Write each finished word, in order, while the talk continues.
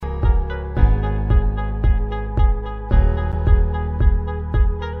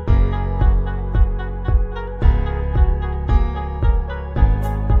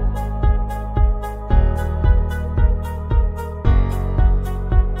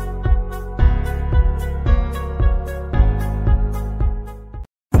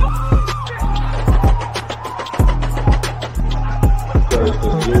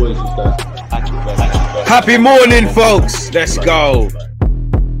Happy morning, folks. Let's go.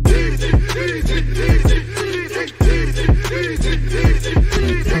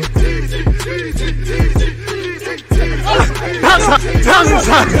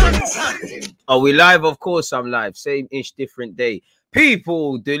 Are we live? Of course I'm live. Same-ish, different day.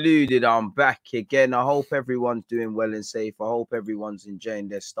 People deluded, I'm back again. I hope everyone's doing well and safe. I hope everyone's enjoying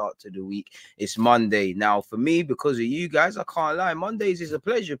their start to the week. It's Monday. Now, for me, because of you guys, I can't lie. Mondays is a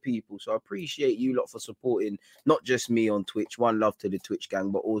pleasure, people. So I appreciate you lot for supporting not just me on Twitch. One love to the Twitch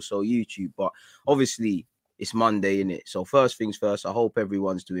gang, but also YouTube. But obviously, it's Monday, innit? So first things first, I hope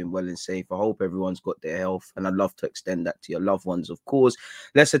everyone's doing well and safe. I hope everyone's got their health, and I'd love to extend that to your loved ones, of course.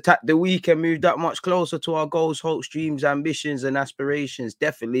 Let's attack the week and move that much closer to our goals, hopes, dreams, ambitions, and aspirations.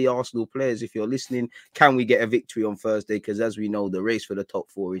 Definitely, Arsenal players, if you're listening, can we get a victory on Thursday? Because as we know, the race for the top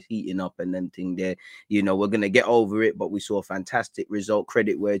four is heating up and them thing there. You know, we're going to get over it, but we saw a fantastic result.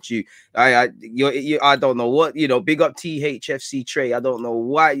 Credit where it's due. I don't know what, you know, big up THFC Trey. I don't know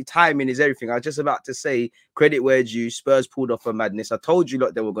why. Timing is everything. I was just about to say, credit where it's due. Spurs pulled off a madness. I told you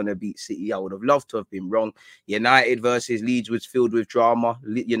lot they were going to beat City. I would have loved to have been wrong. United versus Leeds was filled with drama.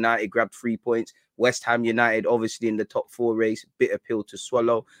 United grabbed 3 points. West Ham United, obviously in the top four race, bitter pill to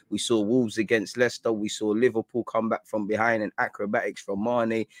swallow. We saw Wolves against Leicester. We saw Liverpool come back from behind and acrobatics from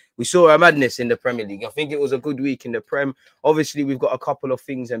Mane. We saw a madness in the Premier League. I think it was a good week in the Prem. Obviously, we've got a couple of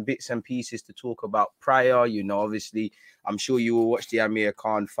things and bits and pieces to talk about prior. You know, obviously, I'm sure you will watch the Amir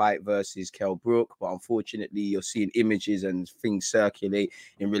Khan fight versus Kell Brook, but unfortunately, you're seeing images and things circulate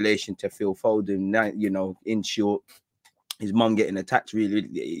in relation to Phil Foden. You know, in short, his mum getting attacked, really.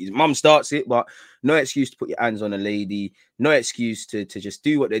 His mum starts it, but no excuse to put your hands on a lady. No excuse to just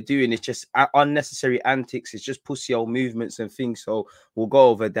do what they're doing. It's just unnecessary antics. It's just pussy old movements and things. So we'll go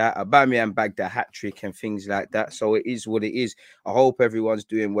over that. Aubameyang bagged a hat-trick and things like that. So it is what it is. I hope everyone's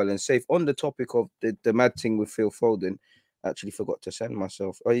doing well and safe. On the topic of the mad thing with Phil Foden, I actually forgot to send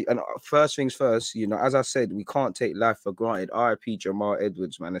myself. And first things first, you know, as I said, we can't take life for granted. RIP Jamal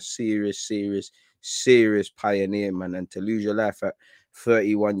Edwards, man, a serious pioneer, man. And to lose your life at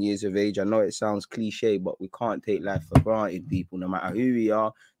 31 years of age, I know it sounds cliche, but we can't take life for granted, people. No matter who we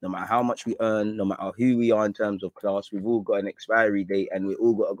are, no matter how much we earn, no matter who we are in terms of class, we've all got an expiry date, and we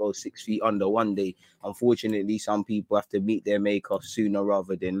all got to go 6 feet under one day. Unfortunately, some people have to meet their maker sooner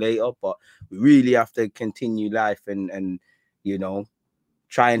rather than later, but we really have to continue life and you know,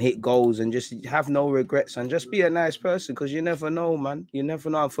 try and hit goals and just have no regrets and just be a nice person, because you never know, man. You never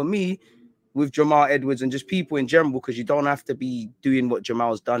know. For me, with Jamal Edwards and just people in general, because you don't have to be doing what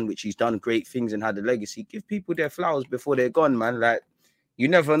Jamal's done, which he's done great things and had a legacy. Give people their flowers before they're gone, man. Like, you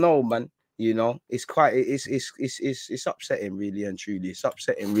never know, man. You know, it's upsetting, really and truly. It's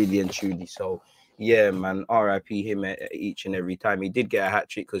upsetting, really and truly. So, yeah, man, RIP him each and every time. He did get a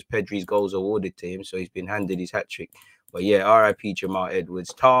hat-trick because Pedri's goals are awarded to him, so he's been handed his hat-trick. But yeah, RIP Jamal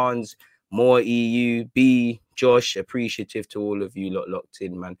Edwards. Tarns, more EU, B, Josh, appreciative to all of you lot locked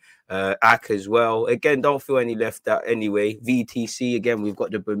in, man. Ak as well. Again, don't feel any left out anyway. VTC, again, we've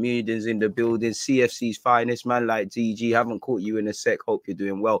got the Bermudans in the building. CFC's finest, man, like DG. Haven't caught you in a sec. Hope you're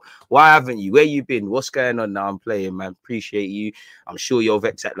doing well. Why haven't you? Where you been? What's going on now? I'm playing, man. Appreciate you. I'm sure you're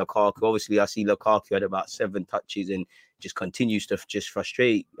vexed at Lukaku. Obviously, I see Lukaku had about 7 touches and just continues to just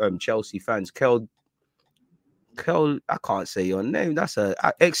frustrate Chelsea fans. Curl, I can't say your name. That's an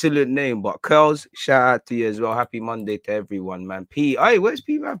excellent name, but Curls, shout out to you as well. Happy Monday to everyone, man. P, hey, where's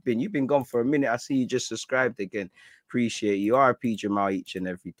P Rav been? You've been gone for a minute. I see you just subscribed again. Appreciate you. RP Jamal each and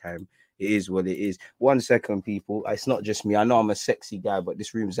every time. It is what it is. 1 second, people. It's not just me. I know I'm a sexy guy, but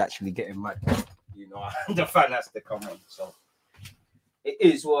this room is actually getting mad. You know, the fan has to come on. So it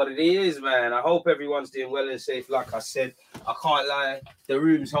is what it is, man. I hope everyone's doing well and safe. Like I said, I can't lie. The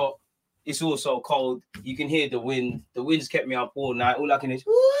room's hot. It's also cold. You can hear the wind. The wind's kept me up all night. All I can hear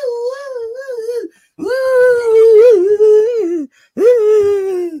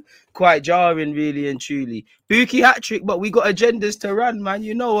is quite jarring, really and truly. Buki hat-trick, but we got agendas to run, man.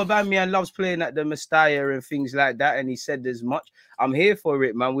 You know, Aubameyang loves playing at the Mestalla and things like that, and he said as much. I'm here for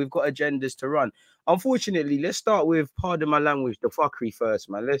it, man. We've got agendas to run. Unfortunately, let's start with, pardon my language, the fuckery first,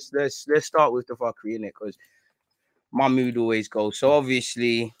 man. Let's start with the fuckery, innit? Because my mood always goes. So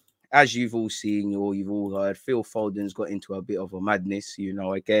obviously, as you've all seen or you've all heard, Phil Foden's got into a bit of a madness. You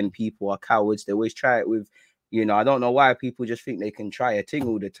know, again, people are cowards. They always try it with, you know, I don't know why people just think they can try a thing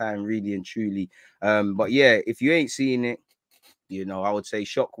all the time, really and truly. But yeah, if you ain't seen it, you know, I would say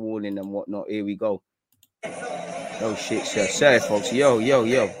shock warning and whatnot. Here we go. Oh shit, sir. Sorry, folks. Yo.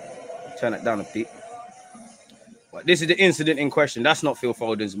 Turn it down a bit. But this is the incident in question. That's not Phil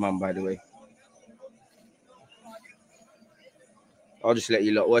Foden's mum, by the way. I'll just let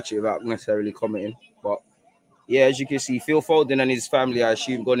you lot watch it without necessarily commenting. But yeah, as you can see, Phil Foden and his family, I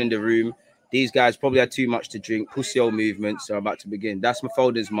assume, gone in the room. These guys probably had too much to drink. Pussy old movements are about to begin. That's my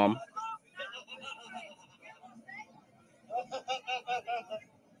Foden's mum.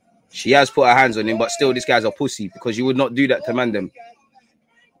 She has put her hands on him, but still, this guy's a pussy because you would not do that to Mandem.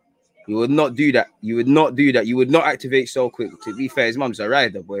 You would not do that. You would not do that. You would not activate so quick. To be fair, his mum's a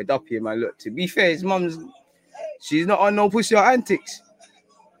rider, boy. Up here, man. Look, to be fair, his mum's, she's not on no pussy or antics.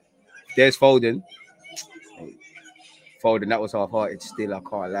 There's Foden. Foden, that was half-hearted still. I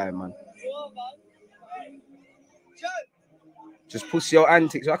can't lie, man. Just pussy or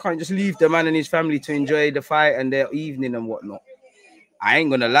antics. I can't just leave the man and his family to enjoy the fight and their evening and whatnot. I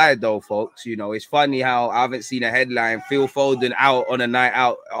ain't gonna lie though, folks. You know, it's funny how I haven't seen a headline. Phil Foden out on a night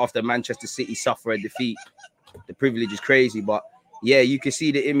out after Manchester City suffer a defeat. The privilege is crazy, but yeah, you can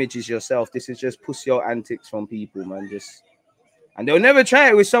see the images yourself. This is just pussy or antics from people, man. Just, and they'll never try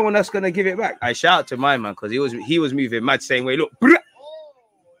it with someone that's gonna give it back. I shout out to my man because he was moving mad, same way. Look,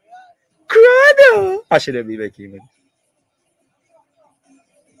 Crado. I shouldn't be making it.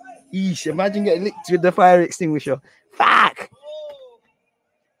 Eesh, imagine getting licked with the fire extinguisher. Fuck.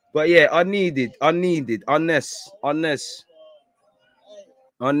 But yeah, unneeded, unless,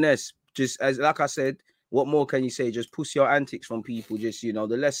 just as like I said, what more can you say? Just pussy your antics from people. Just, you know,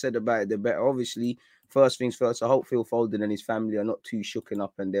 the less said about it, the better. Obviously, first things first, I hope Phil Foden and his family are not too shooken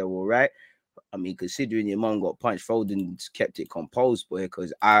up and they're all right. I mean, considering your mum got punched, Foden's kept it composed, boy,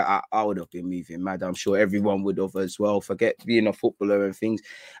 because I would have been moving mad. I'm sure everyone would have as well. Forget being a footballer and things.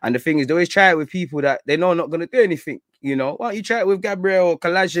 And the thing is, they always try it with people that they know are not going to do anything. You know, why don't you try it with Gabriel or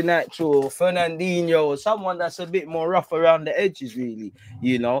Kolasinac or Fernandinho or someone that's a bit more rough around the edges, really?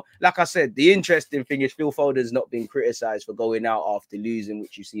 You know, like I said, the interesting thing is Phil Foden's not been criticised for going out after losing,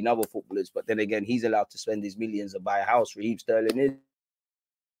 which you've seen other footballers. But then again, he's allowed to spend his millions to buy a house. Raheem Sterling is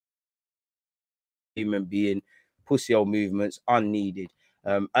human being, pussy old movements, unneeded.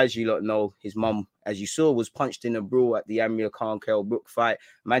 As you lot know, his mum, as you saw, was punched in a brawl at the Amir Khan Kell Brook fight.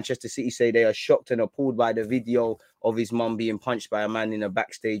 Manchester City say they are shocked and appalled by the video of his mum being punched by a man in a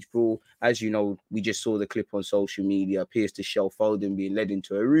backstage brawl. As you know, we just saw the clip on social media. Appears to show Foden being led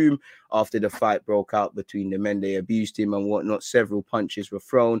into a room after the fight broke out between the men. They abused him and whatnot. Several punches were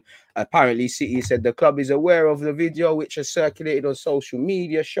thrown. Apparently, City said the club is aware of the video, which has circulated on social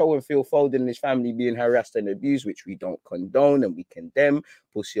media, showing Phil Foden and his family being harassed and abused, which we don't condone and we condemn.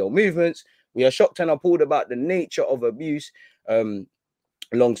 Pussy old movements. We are shocked and appalled about the nature of abuse.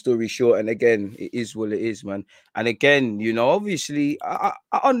 Long story short, and again, it is what it is, man. And again, you know, obviously, I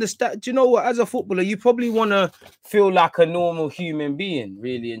understand. Do you know what? As a footballer, you probably want to feel like a normal human being,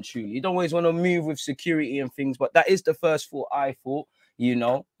 really and truly. You don't always want to move with security and things, but that is the first thought I thought. You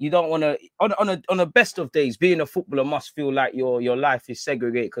know, you don't want to on a best of days. Being a footballer must feel like your life is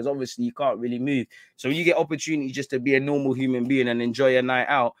segregated because obviously you can't really move. So you get opportunity just to be a normal human being and enjoy a night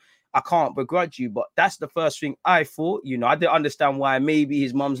out. I can't begrudge you, but that's the first thing I thought. You know, I didn't understand why maybe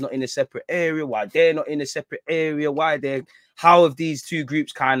his mum's not in a separate area, why they're not in a separate area, how have these two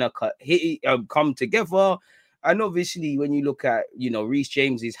groups kind of come together. And obviously, when you look at, you know, Reece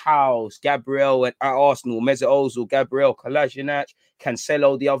James's house, Gabriel at Arsenal, Mesut Ozil, Gabriel, Kolasinac,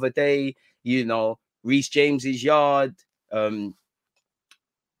 Cancelo the other day, you know, Reece James's yard,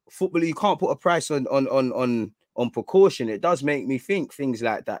 football, you can't put a price on precaution. It does make me think things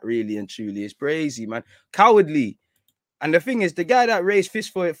like that really and truly is crazy, man. Cowardly. And the thing is, the guy that raised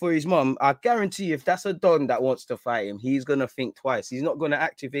fist for his mum, I guarantee if that's a Don that wants to fight him, he's going to think twice. He's not going to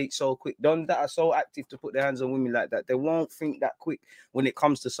activate so quick. Dons that are so active to put their hands on women like that, they won't think that quick when it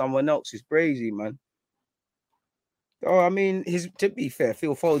comes to someone else. It's crazy, man. Oh, I mean, to be fair,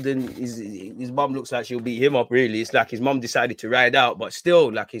 Phil Foden, his mum looks like she'll beat him up, really. It's like his mum decided to ride out, but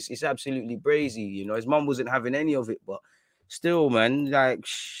still, like, it's absolutely crazy. You know, his mum wasn't having any of it, but still, man, like,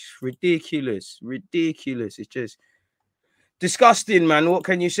 ridiculous. It's just disgusting, man. What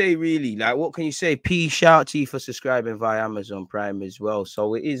can you say, really? Like, what can you say? Peace out to you for subscribing via Amazon Prime as well.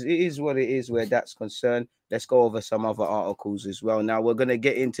 So it is what it is where that's concerned. Let's go over some other articles as well. Now we're gonna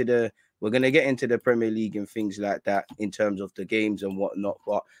get into the Premier League and things like that in terms of the games and whatnot.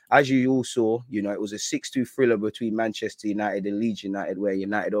 But as you all saw, you know, it was a 6-2 thriller between Manchester United and Leeds United, where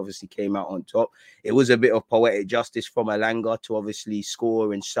United obviously came out on top. It was a bit of poetic justice from Elanga to obviously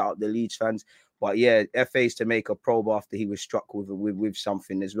score and shout out the Leeds fans. But yeah, FA's to make a probe after he was struck with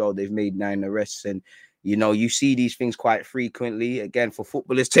something as well. They've made 9 arrests, and you know, you see these things quite frequently. Again, for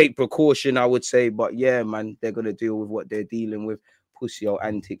footballers, take precaution, I would say. But yeah, man, they're gonna deal with what they're dealing with. pussy old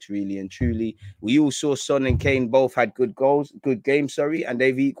antics, really and truly. We all saw Son and Kane both had good games, and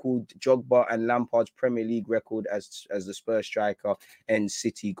they've equaled Drogba and Lampard's Premier League record as the Spurs striker and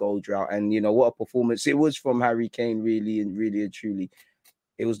City goal drought. And you know what a performance it was from Harry Kane, really and truly.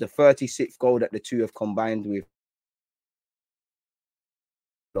 It was the 36th goal that the two have combined with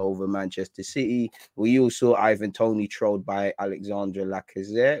over Manchester City. We also saw Ivan Toney trolled by Alexandre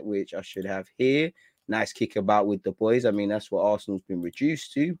Lacazette, which I should have here. Nice kick about with the boys. I mean, that's what Arsenal's been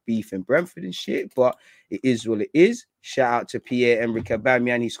reduced to, beef in Brentford and shit, but it is what it is. Shout out to Pierre-Emerick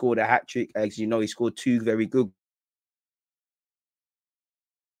Aubameyang. He scored a hat-trick. As you know, he scored 2 very good.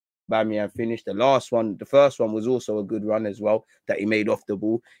 Aubameyang finished the first one was also a good run as well that he made off the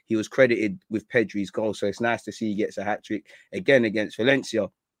ball. He was credited with Pedri's goal, so it's nice to see he gets a hat-trick again against Valencia.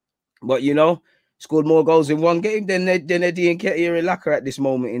 But, you know, scored more goals in one game than Eddie Nketiah and Laka at this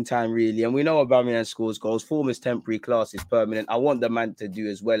moment in time, really. And we know Aubameyang scores goals. Form is temporary, class is permanent. I want the man to do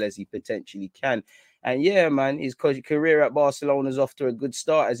as well as he potentially can. And, yeah, man, his career at Barcelona is off to a good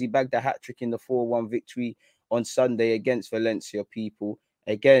start as he bagged a hat-trick in the 4-1 victory on Sunday against Valencia, people.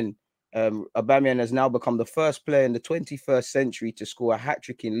 Again, Aubameyang has now become the first player in the 21st century to score a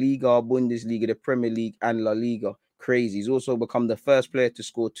hat-trick in Liga, Bundesliga, the Premier League, and La Liga. Crazy. He's also become the first player to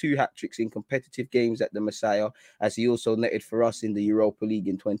score 2 hat-tricks in competitive games at the Messiah, as he also netted for us in the Europa League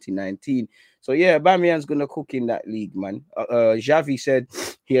in 2019. So, yeah, Aubameyang's going to cook in that league, man. Xavi said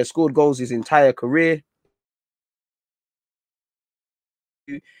he has scored goals his entire career.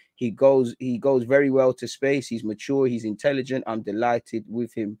 He goes very well to space. He's mature. He's intelligent. I'm delighted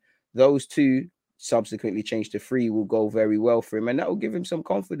with him. Those 2 subsequently changed to 3 will go very well for him, and that will give him some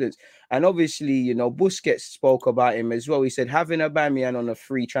confidence. And obviously, you know, Busquets spoke about him as well. He said having Aubameyang on a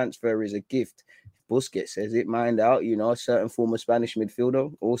free transfer is a gift. Busquets says it, mind out, you know, a certain former Spanish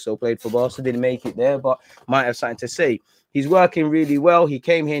midfielder, also played for Barca, didn't make it there, but might have something to say. He's working really well. He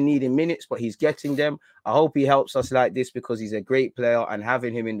came here needing minutes, but he's getting them. I hope he helps us like this because he's a great player, and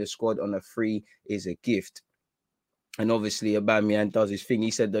having him in the squad on a free is a gift. And obviously, Aubameyang does his thing. He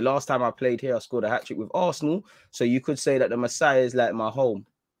said, the last time I played here, I scored a hat-trick with Arsenal. So you could say that the Messiah is like my home,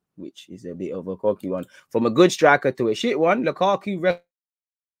 which is a bit of a cocky one. From a good striker to a shit one, Lukaku,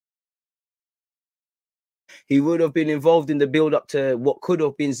 he would have been involved in the build-up to what could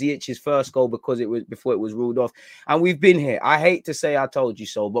have been Ziyech's first goal because it was before it was ruled off. And we've been here. I hate to say I told you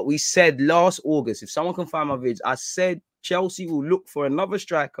so, but we said last August, if someone can find my vids, I said Chelsea will look for another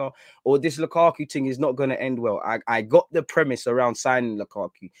striker or this Lukaku thing is not going to end well. I got the premise around signing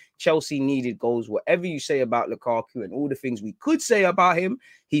Lukaku. Chelsea needed goals. Whatever you say about Lukaku and all the things we could say about him,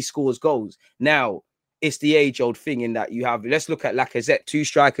 he scores goals. Now, it's the age-old thing in that you have, let's look at Lacazette, 2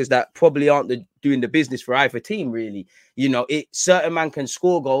 strikers that probably aren't doing the business for either team, really. You know, certain man can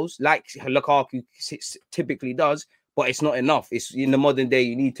score goals like Lukaku typically does, but it's not enough. It's in the modern day,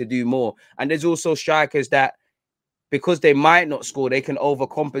 you need to do more. And there's also strikers that, because they might not score, they can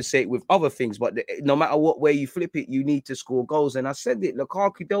overcompensate with other things. But no matter what way you flip it, you need to score goals. And I said it,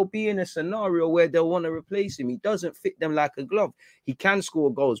 Lukaku, they'll be in a scenario where they'll want to replace him. He doesn't fit them like a glove. He can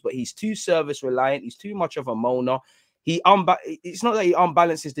score goals, but he's too service reliant. He's too much of a moaner. It's not that he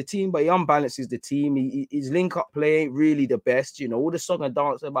unbalances the team, but he unbalances the team. His link-up play ain't really the best. You know, all the song and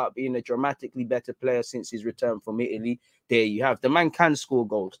dance about being a dramatically better player since his return from Italy. There you have. The man can score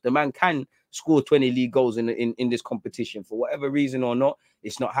goals. The man can score 20 league goals in this competition. For whatever reason or not,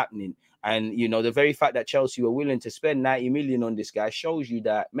 it's not happening. And, you know, the very fact that Chelsea were willing to spend 90 million on this guy shows you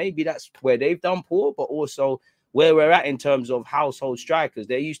that maybe that's where they've done poor, but also where we're at in terms of household strikers.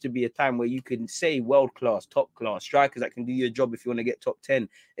 There used to be a time where you can say world-class, top-class strikers that can do your job if you want to get top 10,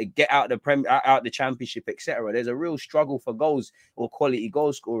 get out the championship, etc. There's a real struggle for goals or quality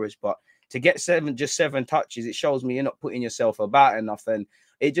goal scorers, but to get 7 touches, it shows me you're not putting yourself about enough. And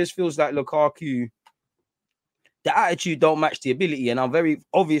it just feels like Lukaku, the attitude don't match the ability. And I'm very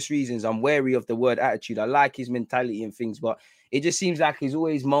obvious reasons I'm wary of the word attitude. I like his mentality and things, but it just seems like he's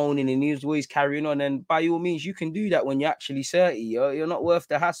always moaning and he's always carrying on. And by all means, you can do that when you're actually 30. You're not worth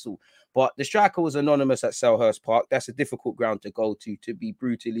the hassle. But the striker was anonymous at Selhurst Park. That's a difficult ground to go to be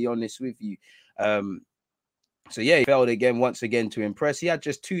brutally honest with you. So, yeah, he failed once again to impress. He had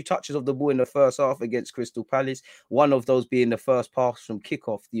just 2 touches of the ball in the first half against Crystal Palace. One of those being the first pass from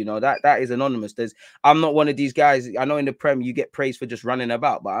kickoff. You know, that is anonymous. I'm not one of these guys. I know in the Prem you get praised for just running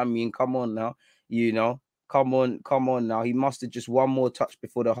about. But, I mean, come on now. You know, come on now. He must have just one more touch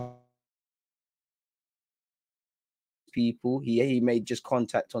before the people. He made just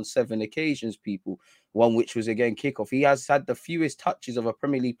contact on 7 occasions, people. One which was again kickoff. He has had the fewest touches of a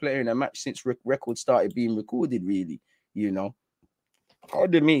Premier League player in a match since records started being recorded, really. You know,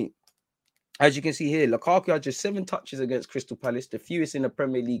 pardon me. As you can see here, Lukaku had just 7 touches against Crystal Palace, the fewest in a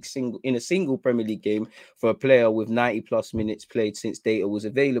Premier League single Premier League game for a player with 90 plus minutes played since data was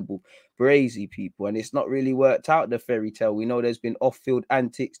available. Crazy, people, and it's not really worked out, the fairy tale. We know there's been off-field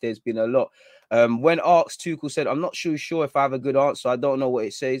antics, there's been a lot. When asked, Tuchel said, "I'm not sure if I have a good answer. I don't know what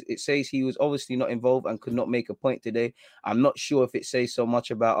it says. It says he was obviously not involved and could not make a point today. I'm not sure if it says so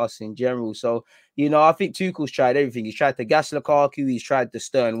much about us in general." So, you know, I think Tuchel's tried everything. He's tried to gas Lukaku. He's tried the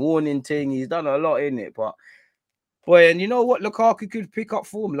stern warning thing. He's done a lot in it. But, boy, and you know what? Lukaku could pick up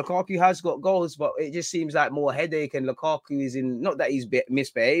form. Lukaku has got goals, but it just seems like more headache. And Lukaku is in, not that he's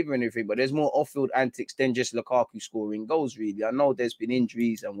misbehaving and everything, but there's more off-field antics than just Lukaku scoring goals, really. I know there's been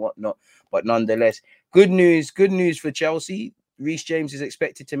injuries and whatnot, but nonetheless, good news for Chelsea. Reece James is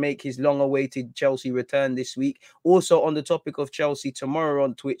expected to make his long-awaited Chelsea return this week. Also, on the topic of Chelsea, tomorrow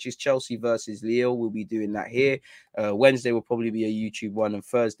on Twitch is Chelsea versus Lille. We'll be doing that here. Wednesday will probably be a YouTube one, and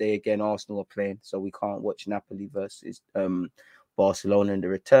Thursday again Arsenal are playing, so we can't watch Napoli versus Barcelona in the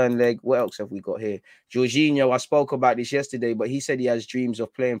return leg. What else have we got here? Jorginho, I spoke about this yesterday, but he said he has dreams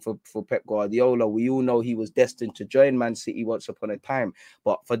of playing for Pep Guardiola. We all know he was destined to join Man City once upon a time,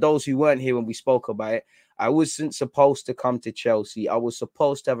 but for those who weren't here when we spoke about it, I wasn't supposed to come to Chelsea. I was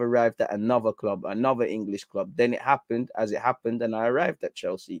supposed to have arrived at another club, another English club. Then it happened as it happened, and I arrived at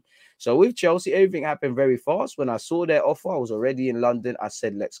Chelsea. So with Chelsea, everything happened very fast. When I saw their offer, I was already in London. I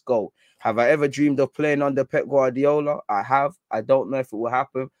said, let's go. Have I ever dreamed of playing under Pep Guardiola? I have. I don't know if it will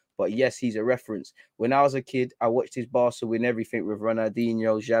happen, but yes, he's a reference. When I was a kid, I watched his Barca win everything with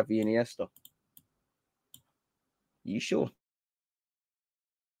Ronaldinho, Xavi, and Iniesta. You sure?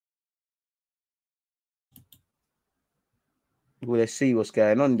 Well, let's see what's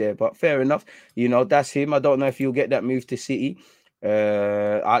going on there. But fair enough, you know, that's him. I don't know if you'll get that move to City.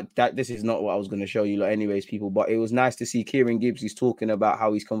 This is not what I was going to show you, like, anyways, people. But it was nice to see Kieran Gibbs. He's talking about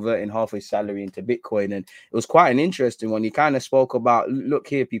how he's converting half his salary into Bitcoin, and it was quite an interesting one. He kind of spoke about, look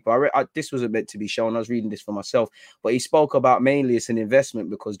here, people. This wasn't meant to be shown. I was reading this for myself, but he spoke about mainly it's an investment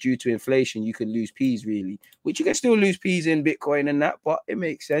because due to inflation, you could lose peas, really, which you can still lose peas in Bitcoin and that, but it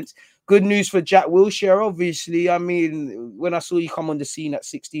makes sense. Good news for Jack Wilshere, obviously. I mean, when I saw you come on the scene at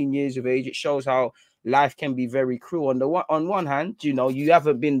 16 years of age, it shows how life can be very cruel. On one hand, you know, you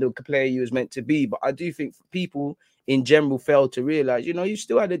haven't been the player you was meant to be, but I do think people in general fail to realize, you know, you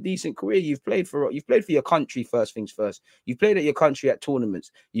still had a decent career. You've played for your country, first things first. You've played at your country at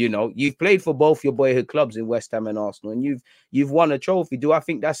tournaments. You know, you've played for both your boyhood clubs in West Ham and Arsenal, and you've won a trophy. Do I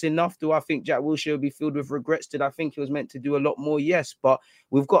think that's enough? Do I think Jack Wilshere will be filled with regrets? Did I think he was meant to do a lot more? Yes, but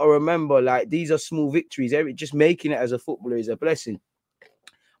we've got to remember, like, these are small victories. Just making it as a footballer is a blessing.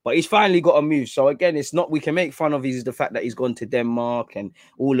 But he's finally got a move. So again, it's not, we can make fun of the fact that he's gone to Denmark and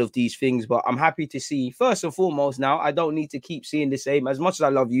all of these things. But I'm happy to see, first and foremost, now I don't need to keep seeing the same, as much as I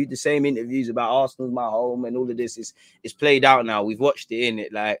love you, the same interviews about Arsenal's my home and all of this is played out now. We've watched it in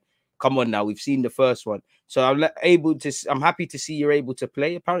it. Like, come on now, we've seen the first one. So I'm happy to see you're able to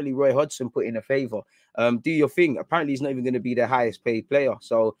play. Apparently, Roy Hodgson put in a favor. Do your thing. Apparently, he's not even going to be the highest paid player.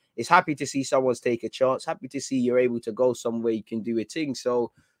 So it's happy to see someone's take a chance. Happy to see you're able to go somewhere you can do a thing.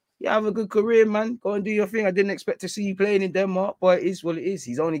 So yeah, have a good career, man. Go and do your thing. I didn't expect to see you playing in Denmark, but it is what it is.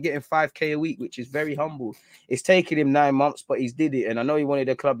 He's only getting 5K a week, which is very humble. It's taken him 9 months, but he's did it. And I know he wanted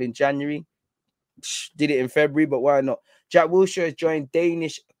a club in January. Did it in February, but why not? Jack Wilshere has joined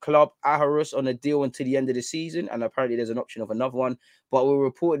Danish club Aarhus on a deal until the end of the season, and apparently there's an option of another one, but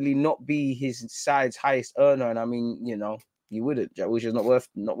will reportedly not be his side's highest earner. And I mean, you know, you wouldn't. Jack Wilshere's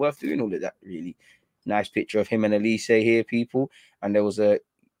not worth doing all of that, really. Nice picture of him and Elise here, people. And there was a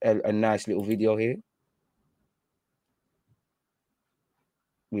nice little video here,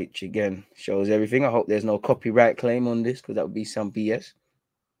 which again shows everything. I hope there's no copyright claim on this, because that would be some BS.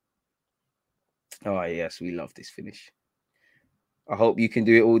 Oh yes, we love this finish. I hope you can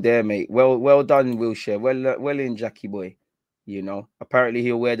do it all there, mate. Well done, Wilshere. Well in, Jackie boy. You know, apparently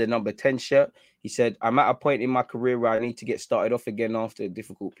he'll wear the number 10 shirt. He said, I'm at a point in my career where I need to get started off again after a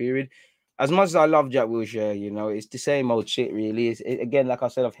difficult period. As much as I love Jack Wilshere, you know, it's the same old shit, really. Again, like I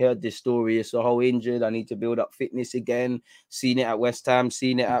said, I've heard this story. It's a whole injured. I need to build up fitness again. Seen it at West Ham,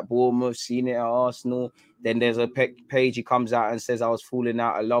 seen it at Bournemouth, seen it at Arsenal. Then there's a page he comes out and says I was falling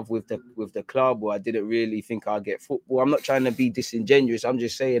out of love with the club, or I didn't really think I'd get football. I'm not trying to be disingenuous. I'm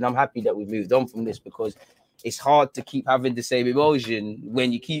just saying I'm happy that we've moved on from this, because it's hard to keep having the same emotion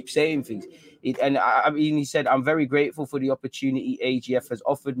when you keep saying things. I mean, he said, I'm very grateful for the opportunity AGF has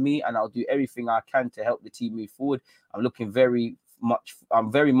offered me, and I'll do everything I can to help the team move forward. I'm looking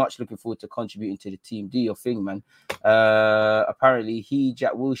very much looking forward to contributing to the team. Do your thing, man. Apparently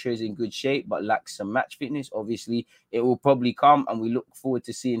Jack Wilshere is in good shape but lacks some match fitness. Obviously it will probably come, and we look forward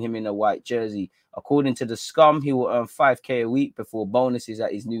to seeing him in a white jersey. According to the Scum, he will earn 5k a week before bonuses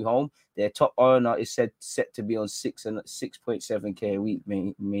at his new home. Their top earner is set to be on 6.7k a week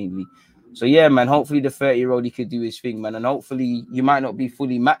mainly. So yeah, man, hopefully the 30-year-old, he could do his thing, man, and hopefully you might not be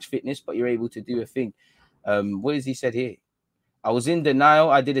fully match fitness, but you're able to do a thing. What has he said here? I was in denial.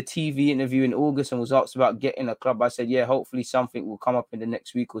 I did a TV interview in August and was asked about getting a club. I said, yeah, hopefully something will come up in the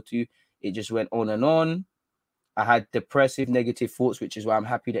next week or two. It just went on and on. I had depressive, negative thoughts, which is why I'm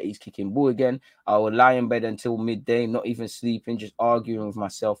happy that he's kicking ball again. I would lie in bed until midday, not even sleeping, just arguing with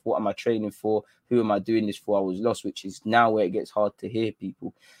myself. What am I training for? Who am I doing this for? I was lost, which is now where it gets hard to hear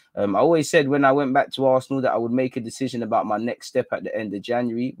people. I always said when I went back to Arsenal that I would make a decision about my next step at the end of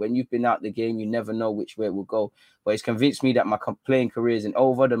January. When you've been out the game, you never know which way it will go. But it's convinced me that my playing career isn't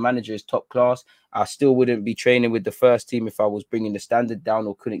over. The manager is top class. I still wouldn't be training with the first team if I was bringing the standard down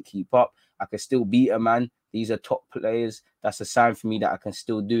or couldn't keep up. I could still beat a man. These are top players. That's a sign for me that I can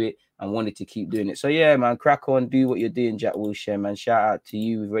still do it and wanted to keep doing it. So, yeah, man, crack on. Do what you're doing, Jack Wilshere, man. Shout out to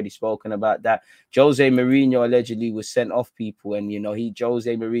you. We've already spoken about that. Jose Mourinho allegedly was sent off, people. And, you know,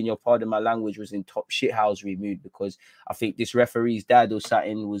 Jose Mourinho, pardon my language, was in top shithousery mood because I think this referee's dad or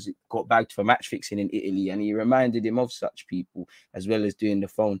something got bagged for match fixing in Italy. And he reminded him of such people as well as doing the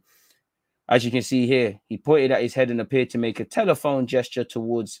phone. As you can see here, he pointed at his head and appeared to make a telephone gesture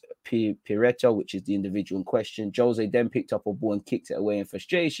towards Piretto, which is the individual in question. Jose then picked up a ball and kicked it away in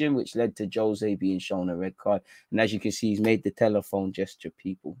frustration, which led to Jose being shown a red card. And as you can see, he's made the telephone gesture,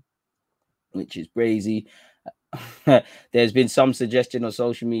 people, which is crazy. There's been some suggestion on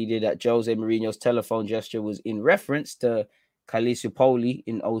social media that Jose Mourinho's telephone gesture was in reference to Calciopoli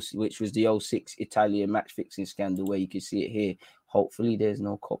which was the 06 Italian match fixing scandal, where you can see it here. Hopefully there's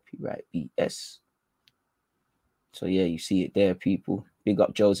no copyright BS. So yeah, you see it there, people. Big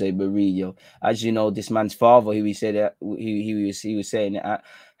up Jose Mourinho. As you know, this man's father, who he said that he was saying that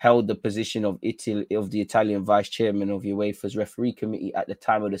held the position of the Italian vice chairman of UEFA's referee committee at the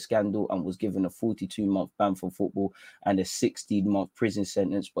time of the scandal and was given a 42-month ban from football and a 16-month prison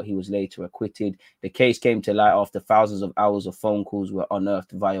sentence, but he was later acquitted. The case came to light after thousands of hours of phone calls were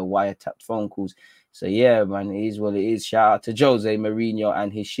unearthed via wiretapped phone calls. So yeah, man, it is what it is. Shout out to Jose Mourinho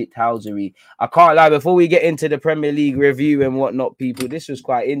and his shithousery. I can't lie, before we get into the Premier League review and whatnot, people, this was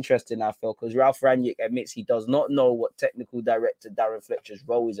quite interesting, I felt, because Ralf Rangnick admits he does not know what technical director Darren Fletcher's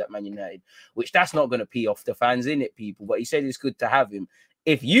role is at Man United, which that's not going to pee off the fans, in it, people. But he said it's good to have him.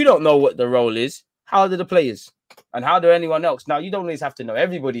 If you don't know what the role is, how do the players? And how do anyone else? Now, you don't always have to know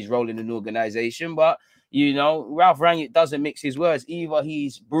everybody's role in an organization, but you know, Ralf Rangnick doesn't mix his words. Either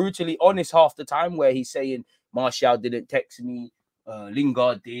he's brutally honest half the time, where he's saying Martial didn't text me,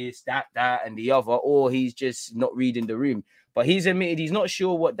 Lingard this, that, and the other, or he's just not reading the room. But he's admitted he's not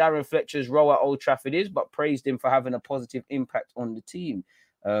sure what Darren Fletcher's role at Old Trafford is, but praised him for having a positive impact on the team.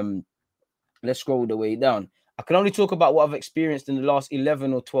 Let's scroll the way down. I can only talk about what I've experienced in the last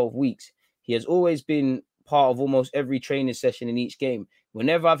 11 or 12 weeks. He has always been part of almost every training session in each game.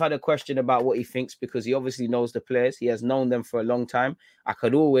 Whenever I've had a question about what he thinks, because he obviously knows the players, he has known them for a long time, I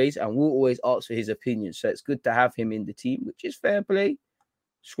could always and will always ask for his opinion. So it's good to have him in the team, which is fair play.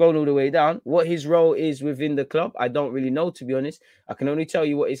 Scroll all the way down. What his role is within the club, I don't really know, to be honest. I can only tell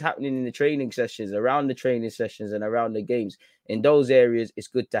you what is happening in the training sessions, around the training sessions and around the games. In those areas, it's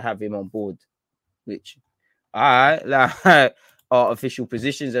good to have him on board. Which, all right, like artificial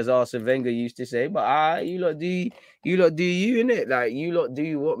positions, as Arsene Wenger used to say, but you lot do you, innit? Like, you lot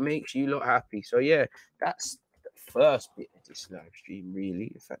do what makes you lot happy. So yeah, that's the first bit of this live stream,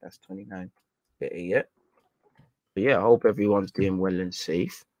 really. In fact, that's 29 better yet. But yeah, I hope everyone's doing well and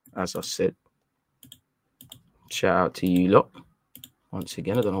safe. As I said, shout out to you lot once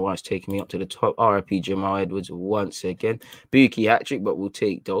again. I don't know why it's taking me up to the top. RIP Jamal Edwards once again. Buki hat-trick, but we'll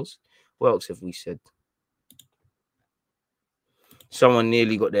take those. What else have we said? Someone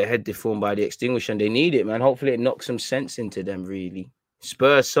nearly got their head deformed by the extinguisher, and they need it, man. Hopefully it knocks some sense into them, really.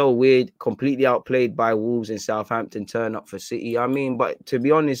 Spurs, so weird, completely outplayed by Wolves in Southampton, turn up for City. I mean, but to be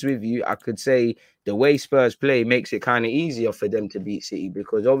honest with you, I could say the way Spurs play makes it kind of easier for them to beat City,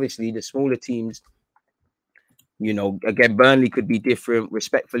 because obviously the smaller teams, you know, again, Burnley could be different,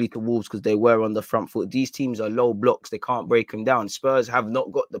 respectfully to Wolves, because they were on the front foot. These teams are low blocks. They can't break them down. Spurs have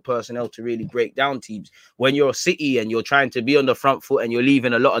not got the personnel to really break down teams. When you're a City and you're trying to be on the front foot and you're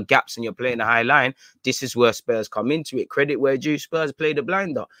leaving a lot of gaps and you're playing a high line, this is where Spurs come into it. Credit where due. Spurs played a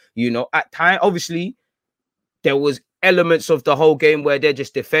blinder. You know, at time, obviously, there was elements of the whole game where they're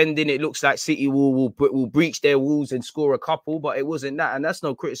just defending. It looks like City will breach their walls and score a couple, but it wasn't that, and that's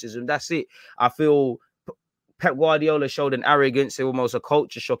no criticism. That's it. I feel Pep Guardiola showed an arrogance, almost a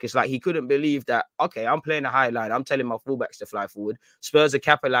culture shock. It's like he couldn't believe that, okay, I'm playing a high line. I'm telling my fullbacks to fly forward. Spurs are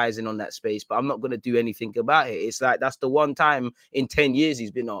capitalizing on that space, but I'm not going to do anything about it. It's like that's the one time in 10 years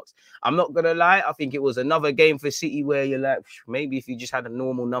he's been asked. I'm not going to lie. I think it was another game for City where you're like, maybe if you just had a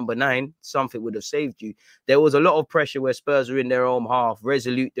normal number 9, something would have saved you. There was a lot of pressure where Spurs were in their own half,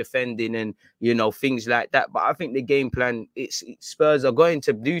 resolute defending and, you know, things like that. But I think the game plan, Spurs are going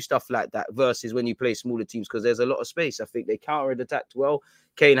to do stuff like that versus when you play smaller teams because there's a lot of space. I think they counter-attacked well.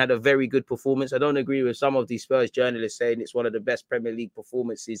 Kane had a very good performance. I don't agree with some of these Spurs journalists saying it's one of the best Premier League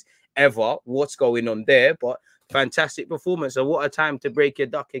performances ever. What's going on there? But fantastic performance. And what a time to break your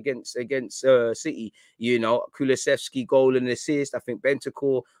duck against City. You know, Kulusevski goal and assist. I think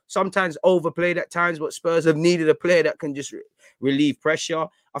Bentancur sometimes overplayed at times, but Spurs have needed a player that can just relieve pressure.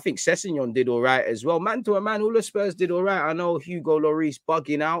 I think Sessegnon did all right as well. Man to a man, all the Spurs did all right. I know Hugo Lloris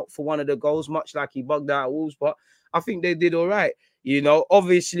bugging out for one of the goals, much like he bugged out at Wolves, but I think they did all right. You know,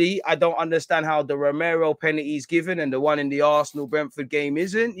 obviously, I don't understand how the Romero penalty is given and the one in the Arsenal-Brentford game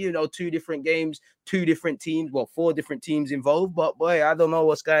isn't. You know, 2 different games, 2 different teams, 4 different teams involved. But, boy, I don't know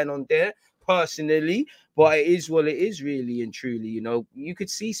what's going on there personally. But it is what it is, really and truly. You know, you could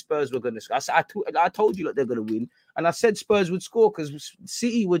see Spurs were going to score. I told you that they're going to win. And I said Spurs would score because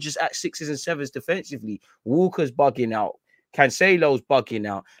City were just at 6s and 7s defensively. Walker's bugging out. Cancelo's bugging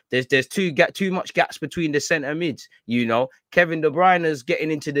out. There's too much gaps between the centre mids. You know, Kevin De Bruyne's getting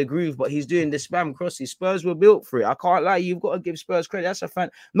into the groove, but he's doing the spam crosses. Spurs were built for it. I can't lie. You've got to give Spurs credit. That's a fan.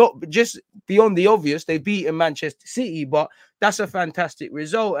 Not just beyond the obvious. They beat Manchester City, but that's a fantastic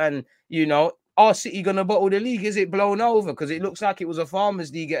result. And you know, are City gonna bottle the league? Is it blown over? Because it looks like it was a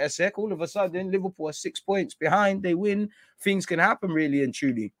Farmers League at a sec. All of a sudden, Liverpool are 6 points behind. They win. Things can happen, really and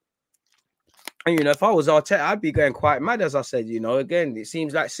truly. And, you know, if I was Arteta, I'd be going quite mad, as I said, you know. Again, it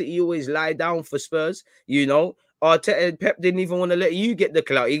seems like City always lie down for Spurs, you know. Arteta and Pep didn't even want to let you get the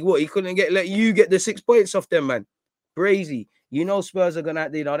clout. He couldn't let you get the 6 points off them, man. Crazy. You know Spurs are going to,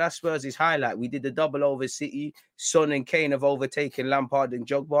 you know, that's Spurs' highlight. We did the double over City. Son and Kane have overtaken Lampard and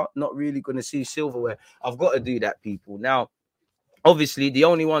Drogba. Not really going to see silverware. I've got to do that, people. Now, obviously, the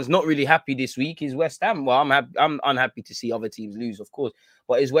only ones not really happy this week is West Ham. Well, I'm unhappy to see other teams lose, of course.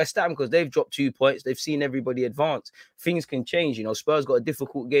 But it's West Ham because they've dropped 2 points. They've seen everybody advance. Things can change. You know, Spurs got a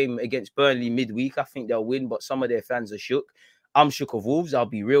difficult game against Burnley midweek. I think they'll win, but some of their fans are shook. I'm shook of Wolves. I'll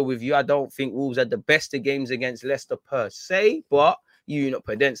be real with you. I don't think Wolves had the best of games against Leicester per se, but you know,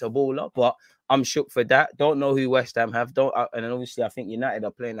 Pedent's a baller. But I'm shook for that. Don't know who West Ham have. And obviously, I think United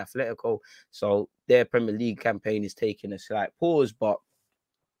are playing Atletico, so their Premier League campaign is taking a slight pause. But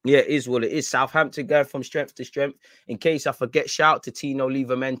yeah, it is what it is. Southampton going from strength to strength. In case I forget, shout out to Tino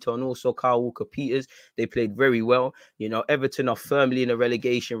Livramento and also Kyle Walker-Peters. They played very well. You know, Everton are firmly in a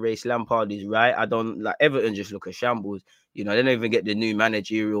relegation race. Lampard is right. I don't like Everton just look at shambles. You know, they don't even get the new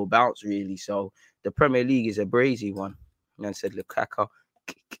managerial bounce really. So the Premier League is a brazy one. Man said Lukaku.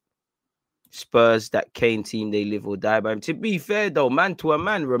 Spurs, that Kane team, they live or die by him. To be fair, though, man to a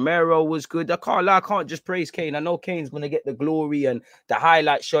man, Romero was good. I can't lie, I can't just praise Kane. I know Kane's going to get the glory and the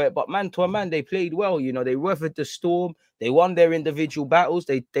highlights show it, but man to a man, they played well. You know, they weathered the storm. They won their individual battles.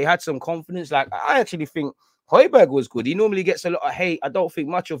 They had some confidence. Like, I actually think Højbjerg was good. He normally gets a lot of hate. I don't think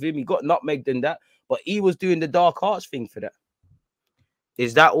much of him. He got nutmegged in that, but he was doing the dark arts thing for that.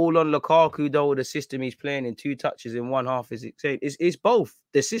 Is that all on Lukaku, though, the system he's playing in 2 touches in one half? Is it saying it's both?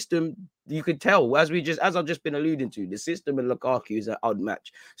 The system, you could tell, as I've just been alluding to, the system and Lukaku is an odd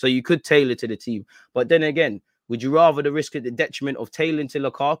match. So you could tailor to the team. But then again, would you rather the risk at the detriment of tailoring to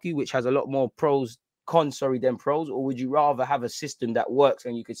Lukaku, which has a lot more cons than pros, or would you rather have a system that works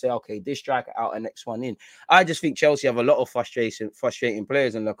and you could say, okay, this striker out and next one in? I just think Chelsea have a lot of frustrating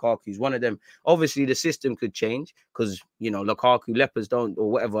players, and Lukaku's one of them. Obviously, the system could change because, you know, Lukaku leopards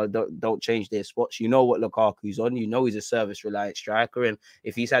don't change their spots. You know what Lukaku's on. You know he's a service-reliant striker, and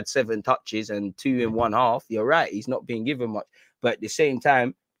if he's had 7 touches and 2 in one half, you're right, he's not being given much. But at the same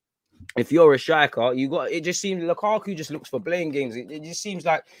time, if you're a striker, it just seems Lukaku just looks for blame games. It just seems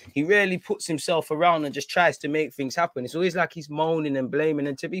like he rarely puts himself around and just tries to make things happen. It's always like he's moaning and blaming.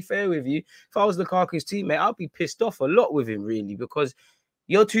 And to be fair with you, if I was Lukaku's teammate, I'd be pissed off a lot with him, really, because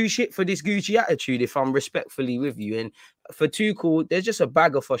you're too shit for this Gucci attitude, if I'm respectfully with you. And for Tuchel, there's just a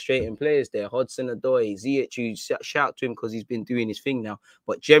bag of frustrating players there. Hudson-Odoi, Ziyech, you shout to him because he's been doing his thing now.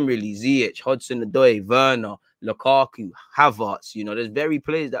 But generally, Ziyech, Hudson-Odoi, Werner, Lukaku, Havertz, you know, there's very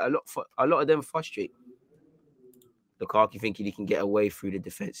players that a lot of them frustrate. Lukaku thinking he can get away through the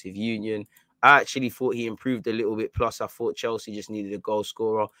defensive union. I actually thought he improved a little bit. Plus, I thought Chelsea just needed a goal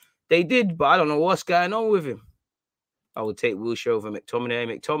scorer. They did, but I don't know what's going on with him. I would take Wilshere over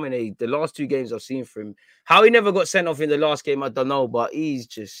McTominay. McTominay, the last 2 games I've seen from him, how he never got sent off in the last game, I don't know, but he's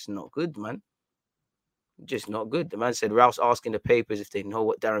just not good, man. Just not good. The man said Ralph's asking the papers if they know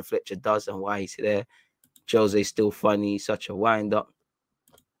what Darren Fletcher does and why he's there. Jose's still funny, such a wind-up.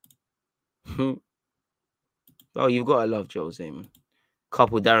 Oh, you've got to love Jose, man.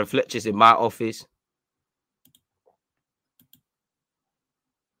 Couple Darren Fletchers in my office.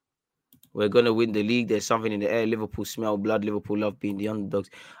 We're going to win the league. There's something in the air. Liverpool smell blood. Liverpool love being the underdogs.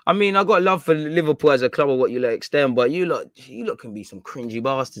 I mean, I got love for Liverpool as a club or what you let extend, but you lot can be some cringy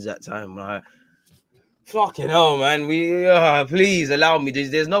bastards at time, right? Fucking hell, man. Please allow me.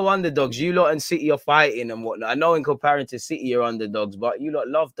 There's no underdogs. You lot and City are fighting and whatnot. I know in comparison to City, you're underdogs, but you lot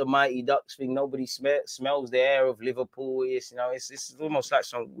love the Mighty Ducks thing. Nobody smells the air of Liverpool. It's almost like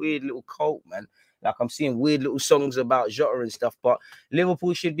some weird little cult, man. Like I'm seeing weird little songs about Jota and stuff, but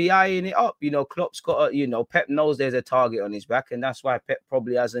Liverpool should be eyeing it up. Klopp's got Pep knows there's a target on his back, and that's why Pep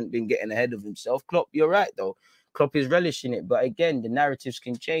probably hasn't been getting ahead of himself. Klopp, you're right, though. Klopp is relishing it, but again, the narratives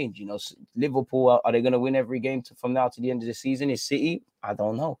can change. Liverpool, are they going to win every game from now to the end of the season? Is City? I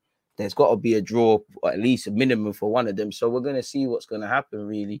don't know. There's got to be a draw, or at least a minimum for one of them. So we're going to see what's going to happen,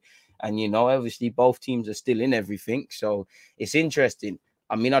 really. And, obviously both teams are still in everything. So it's interesting.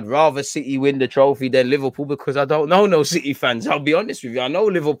 I mean, I'd rather City win the trophy than Liverpool because I don't know no City fans. I'll be honest with you. I know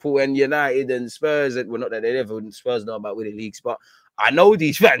Liverpool and United and Spurs. Well, not that they ever Spurs know about winning leagues, but I know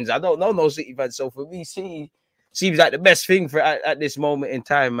these fans. I don't know no City fans. So for me, City seems like the best thing for at this moment in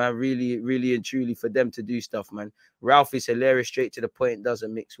time, man. Really, really and truly for them to do stuff, man. Ralph is hilarious, straight to the point,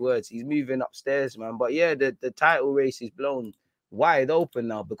 doesn't mix words. He's moving upstairs, man. But yeah, the title race is blown wide open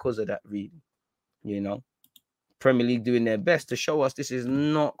now because of that, really. Premier League doing their best to show us this is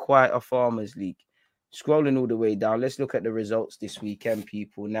not quite a Farmers League. Scrolling all the way down, let's look at the results this weekend,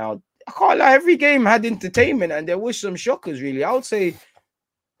 people. Now, I can't lie, every game had entertainment and there was some shockers, really. I would say, do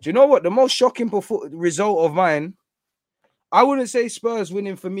you know what? The most shocking result of mine, I wouldn't say Spurs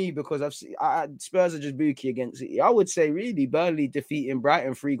winning for me because Spurs are just bookie against City. I would say, really, Burnley defeating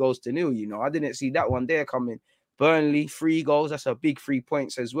Brighton 3-0. I didn't see that one there coming. Burnley, 3 goals. That's a big 3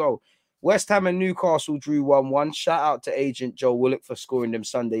 points as well. West Ham and Newcastle drew 1-1. Shout out to agent Joe Willock for scoring them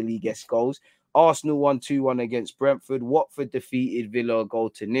Sunday League-esque goals. Arsenal won 2-1 against Brentford. Watford defeated Villa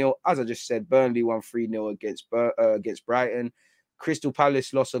 0-0. As I just said, Burnley won 3-0 against Brighton. Crystal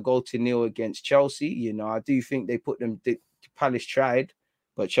Palace lost 0-0 against Chelsea. I do think they put them. Palace tried,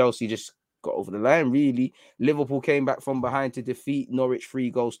 but Chelsea just got over the line, really. Liverpool came back from behind to defeat Norwich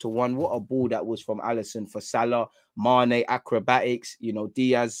 3-1. What a ball that was from Alisson for Salah. Mane, acrobatics.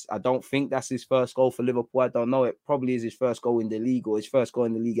 Diaz, I don't think that's his first goal for Liverpool. I don't know. It probably is his first goal in the league or his first goal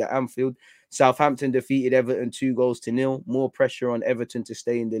in the league at Anfield. Southampton defeated Everton 2-0. More pressure on Everton to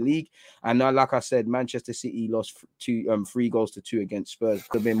stay in the league. And like I said, Manchester City lost 3-2 against Spurs.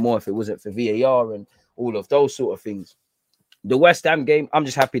 Could have been more if it wasn't for VAR and all of those sort of things. The West Ham game, I'm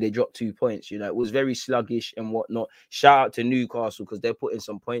just happy they dropped 2 points. It was very sluggish and whatnot. Shout out to Newcastle because they're putting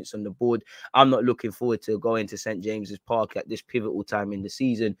some points on the board. I'm not looking forward to going to St. James's Park at this pivotal time in the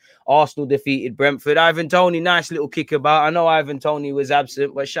season. Arsenal defeated Brentford. Ivan Toney, nice little kick about. I know Ivan Toney was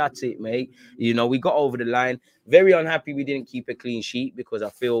absent, but shut it, mate. We got over the line. Very unhappy we didn't keep a clean sheet because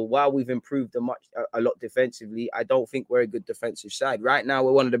I feel while we've improved a lot defensively, I don't think we're a good defensive side. Right now,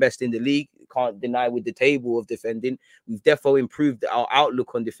 we're one of the best in the league. Can't deny with the table of defending. We've definitely improved our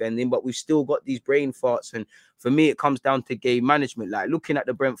outlook on defending, but we've still got these brain farts. And for me, it comes down to game management. Like looking at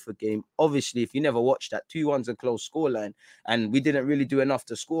the Brentford game, obviously, if you never watched that, 2-1's a close scoreline, and we didn't really do enough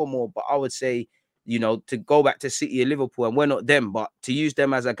to score more. But I would say, to go back to City and Liverpool, and we're not them, but to use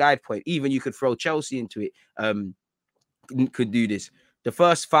them as a guide point, even you could throw Chelsea into it, could do this. The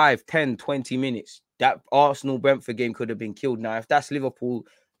first 5, 10, 20 minutes, that Arsenal-Brentford game could have been killed. Now, if that's Liverpool,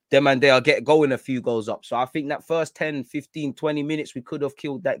 them and they'll get going a few goals up. So I think that first 10, 15, 20 minutes, we could have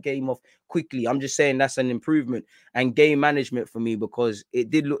killed that game off quickly. I'm just saying that's an improvement and game management for me because it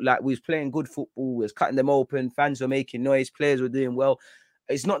did look like we was playing good football. We was cutting them open. Fans were making noise. Players were doing well.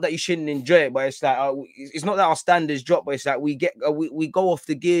 It's not that you shouldn't enjoy it, but it's like it's not that our standards drop, but it's like we go off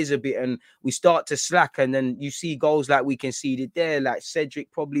the gears a bit and we start to slack, and then you see goals like we conceded there, like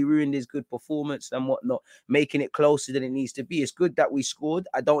Cedric probably ruined his good performance and whatnot, making it closer than it needs to be. It's good that we scored.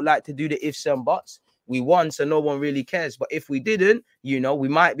 I don't like to do the ifs and buts. we won, so no one really cares. But if we didn't, you know, we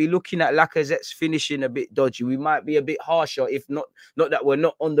might be looking at Lacazette's finishing a bit dodgy. We might be a bit harsher, if not that we're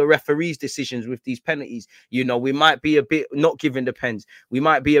not on the referee's decisions with these penalties. You know, we might be a bit not giving the pens. We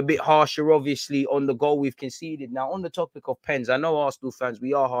might be a bit harsher, obviously, on the goal we've conceded. Now, on the topic of pens, I know Arsenal fans,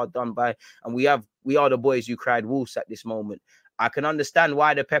 we are hard done by, and we are the boys who cried wolves at this moment. I can understand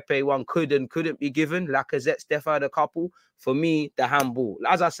why the Pepe one couldn't be given. Lacazette's definitely had a couple. For me, the handball.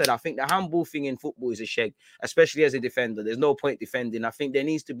 As I said, I think the handball thing in football is a shag, especially as a defender. There's no point defending. I think there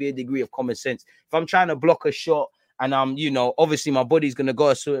needs to be a degree of common sense. If I'm trying to block a shot and I'm, you know, obviously my body's going to go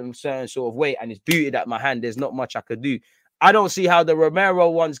a certain sort of way and it's booted at my hand, there's not much I could do. I don't see how the Romero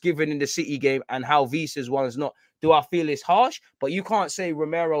one's given in the City game and how Visa's one's not. Do I feel it's harsh? But you can't say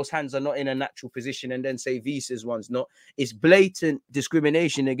Romero's hands are not in a natural position and then say Visa's one's not. It's blatant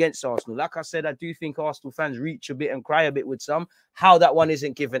discrimination against Arsenal. Like I said, I do think Arsenal fans reach a bit and cry a bit with some. How that one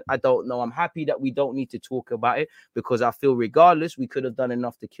isn't given, I don't know. I'm happy that we don't need to talk about it because I feel regardless, we could have done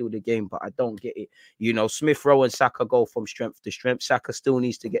enough to kill the game, but I don't get it. You know, Smith Rowe and Saka go from strength to strength. Saka still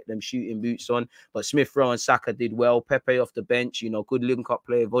needs to get them shooting boots on, but Smith Rowe and Saka did well. Pepe off the bench, you know, good link-up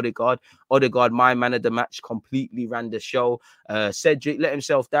play of Odegaard. Odegaard, my man of the match, completely ran the show. Cedric let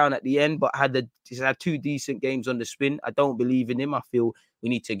himself down at the end, but he's had 2 decent games on the spin. I don't believe in him. I feel we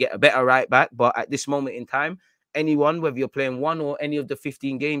need to get a better right back, but at this moment in time, anyone, whether you're playing one or any of the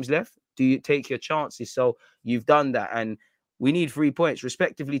 15 games left, do you take your chances? So you've done that, and we need 3 points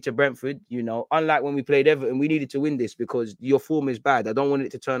respectively to Brentford. You know, unlike when we played Everton, we needed to win this because your form is bad. I don't want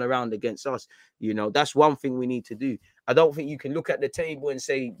it to turn around against us. You know, that's one thing we need to do. I don't think you can look at the table and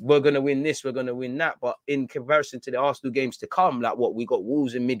say, we're going to win this, we're going to win that. But in comparison to the Arsenal games to come, like what we got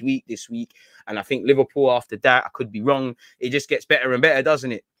Wolves in midweek this week, and I think Liverpool after that, I could be wrong. It just gets better and better,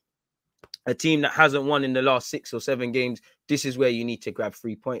 doesn't it? A team that hasn't won in the last 6 or 7 games, this is where you need to grab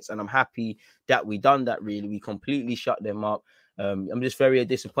 3 points. And I'm happy that we done that, really. We completely shut them up. I'm just very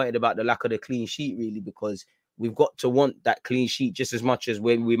disappointed about the lack of the clean sheet, really, because we've got to want that clean sheet just as much as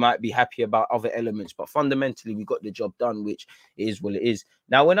when we might be happy about other elements. But fundamentally, we got the job done, which is what it is.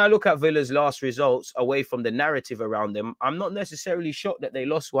 Now, when I look at Villa's last results away from the narrative around them, I'm not necessarily shocked that they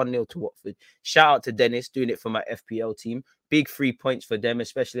lost 1-0 to Watford. Shout out to Dennis doing it for my FPL team. Big 3 points for them,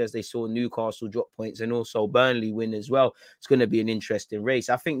 especially as they saw Newcastle drop points and also Burnley win as well. It's going to be an interesting race.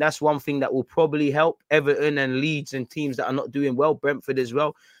 I think that's one thing that will probably help Everton and Leeds and teams that are not doing well, Brentford as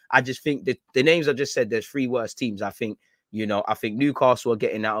well. I just think that the names I just said, there's 3 worst teams. I think, you know, I think Newcastle are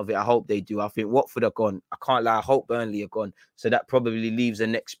getting out of it. I hope they do. I think Watford are gone. I can't lie. I hope Burnley are gone. So that probably leaves the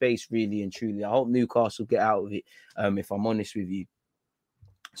next space, really and truly. I hope Newcastle get out of it, if I'm honest with you.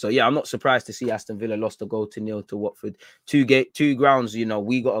 So, yeah, I'm not surprised to see Aston Villa lost a goal to 0 to Watford. 2 grounds, you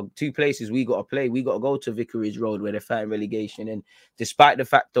know, 2 places we got to play. We got to go to Vicarage Road where they're fighting relegation. And despite the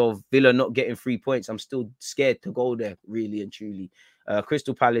fact of Villa not getting 3 points, I'm still scared to go there, really and truly.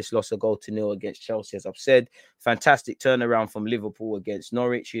 Crystal Palace lost a goal to 0 against Chelsea, as I've said. Fantastic turnaround from Liverpool against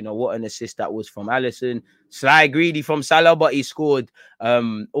Norwich. You know, what an assist that was from Alisson. Sly greedy from Salah, but he scored.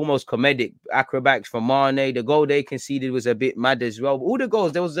 Almost comedic acrobatics from Mane. The goal they conceded was a bit mad as well. But all the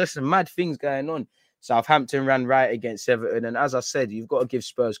goals, there was just some mad things going on. Southampton ran right against Everton. And as I said, you've got to give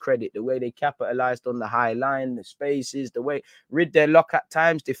Spurs credit. The way they capitalized on the high line, the spaces, the way rid their luck at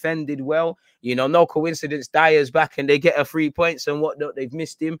times, defended well. You know, no coincidence, Dyer's back and they get a 3 points and whatnot. They've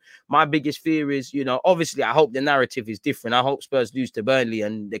missed him. My biggest fear is, you know, obviously I hope the narrative is different. I hope Spurs lose to Burnley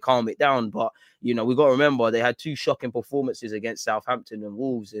and they calm it down. But, you know, we've got to remember they had 2 shocking performances against Southampton and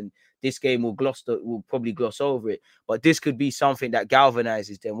Wolves, and this game will probably gloss over it. But this could be something that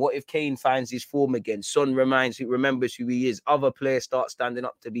galvanizes them. What if Kane finds his form again? Son remembers who he is. Other players start standing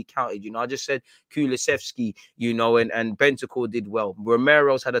up to be counted. You know, I just said Kulusevski, you know, and Bentancur did well.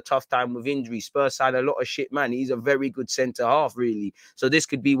 Romero's had a tough time with injury. Spurs had a lot of shit, man. He's a very good centre half, really. So this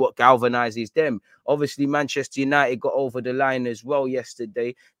could be what galvanizes them. Obviously, Manchester United got over the line as well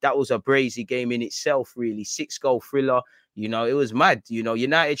yesterday. That was a brazy game in itself, really. 6-goal thriller. You know, it was mad. You know,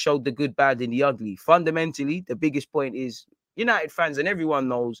 United showed the good, bad, and the ugly. Fundamentally, the biggest point is United fans, and everyone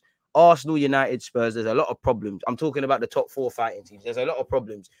knows, Arsenal, United, Spurs, there's a lot of problems. I'm talking about the top 4 fighting teams. There's a lot of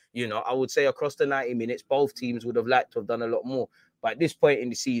problems. You know, I would say across the 90 minutes, both teams would have liked to have done a lot more. But at this point in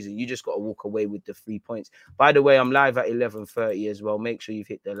the season, you just got to walk away with the 3 points. By the way, I'm live at 11:30 as well. Make sure you've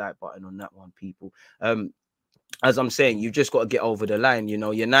hit the like button on that one, people. As I'm saying, you've just got to get over the line. You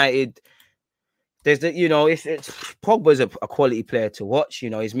know, United... There's the, you know, it's Pogba's a quality player to watch. You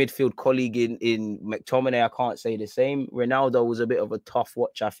know, his midfield colleague in McTominay, I can't say the same. Ronaldo was a bit of a tough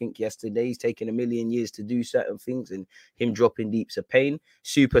watch, I think, yesterday. He's taken a million years to do certain things, and him dropping deep's a pain.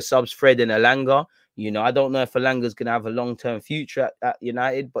 Super subs, Fred and Alanga. You know, I don't know if Alanga's going to have a long-term future at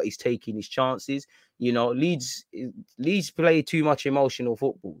United, but he's taking his chances. You know, Leeds play too much emotional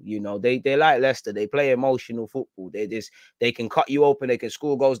football. You know, they like Leicester. They play emotional football. They can cut you open. They can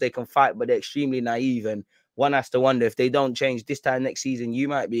score goals. They can fight, but they're extremely naive. And one has to wonder if they don't change this time next season, you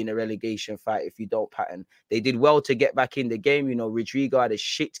might be in a relegation fight if you don't pattern. They did well to get back in the game. You know, Rodrigo had a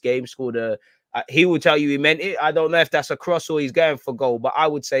shit game, scored he will tell you he meant it. I don't know if that's a cross or he's going for goal, but I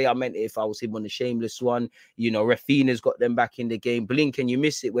would say I meant it if I was him on the shameless one. You know, Rafinha's got them back in the game. Blinken, you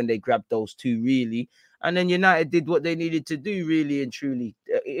miss it when they grabbed those two, really. And then United did what they needed to do, really and truly.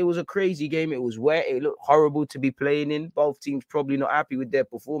 It was a crazy game. It was wet. It looked horrible to be playing in. Both teams probably not happy with their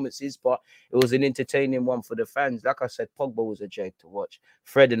performances, but it was an entertaining one for the fans. Like I said, Pogba was a joy to watch.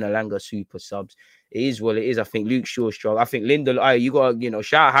 Fred and Alanga super subs. It is what it is. I think Luke Shaw strong. I think Lindelof, you got to,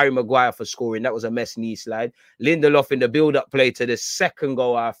 shout out Harry Maguire for scoring. That was a mess knee slide. Lindelof in the build-up play to the second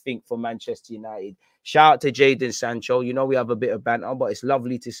goal, I think, for Manchester United. Shout out to Jadon Sancho. You know, we have a bit of banter, but it's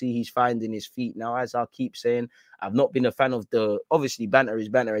lovely to see he's finding his feet now. As I keep saying, I've not been a fan of obviously banter is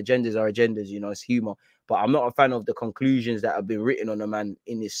banter, agendas are agendas, it's humor. But I'm not a fan of the conclusions that have been written on a man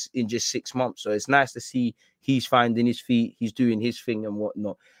in just 6 months. So it's nice to see he's finding his feet, he's doing his thing and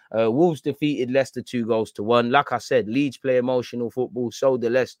whatnot. Wolves defeated Leicester 2-1. Like I said, Leeds play emotional football, so do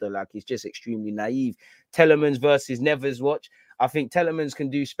Leicester. Like, it's just extremely naive. Telemans versus Nevers watch. I think Telemans can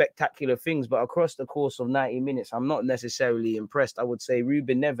do spectacular things, but across the course of 90 minutes, I'm not necessarily impressed. I would say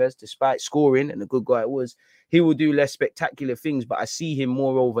Ruben Neves, despite scoring, and a good guy it was, he will do less spectacular things, but I see him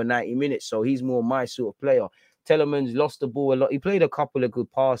more over 90 minutes, so he's more my sort of player. Telemans lost the ball a lot. He played a couple of good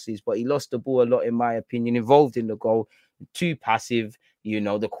passes, but he lost the ball a lot, in my opinion, involved in the goal. Too passive.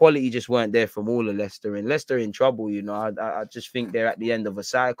 The quality just weren't there from all of Leicester, and Leicester in trouble. I just think they're at the end of a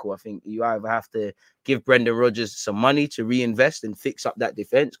cycle. I think you either have to give Brendan Rodgers some money to reinvest and fix up that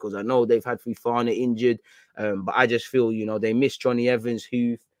defense, because I know they've had Fofana injured, but I just feel they missed Johnny Evans,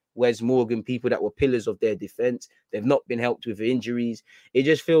 Huth, Wes Morgan, people that were pillars of their defense. They've not been helped with injuries. It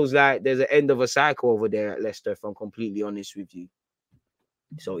just feels like there's an end of a cycle over there at Leicester, if I'm completely honest with you.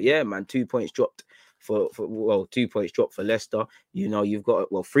 So yeah, man, 2 points dropped for 2 points dropped for Leicester. You've got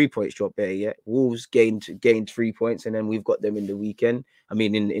 3 points dropped there. Yeah, Wolves gained 3 points, and then we've got them in the weekend. I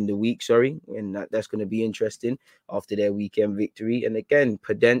mean, in the week, sorry, and that's going to be interesting after their weekend victory. And again,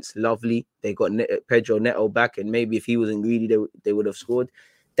 Podence, lovely. They got Pedro Neto back, and maybe if he wasn't greedy, they would have scored.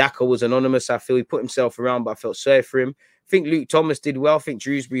 Daka was anonymous. I feel he put himself around, but I felt sorry for him. I think Luke Thomas did well. I think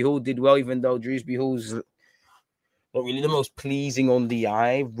Dewsbury Hall did well, even though Dewsbury Hall's not really the most pleasing on the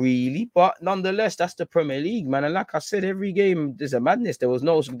eye, really, but nonetheless, that's the Premier League, man. And like I said, every game there's a madness. There was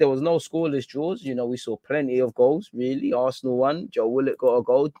no scoreless draws. We saw plenty of goals. Really, Arsenal won. Joe Willock got a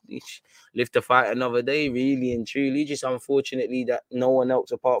goal. Live to fight another day. Really and truly, just unfortunately that no one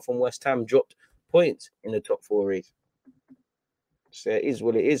else apart from West Ham dropped points in the top 4 race. So it is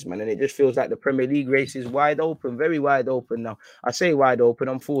what it is, man. And it just feels like the Premier League race is wide open, very wide open now. I say wide open.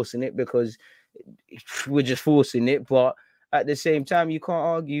 I'm forcing it because we're just forcing it, but at the same time, you can't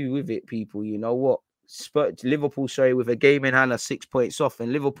argue with it, people. You know what? Liverpool, with a game in hand, are 6 points off,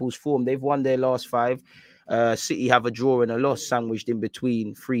 and Liverpool's form, they've won their last 5. City have a draw and a loss sandwiched in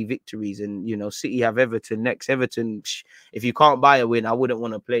between 3 victories, and City have Everton next. Everton, if you can't buy a win, I wouldn't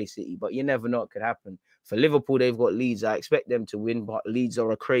want to play City, but you never know, it could happen. For Liverpool, they've got Leeds. I expect them to win, but Leeds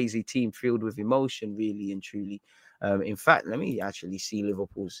are a crazy team filled with emotion, really and truly. In fact, let me actually see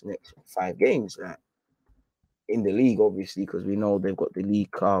Liverpool's next 5 games in the league, obviously, because we know they've got the League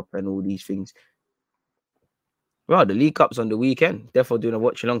Cup and all these things. Well, the League Cup's on the weekend. Therefore, doing a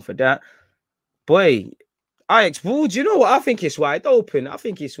watch along for that. Boy, Ajax, well, do you know what? I think it's wide open. One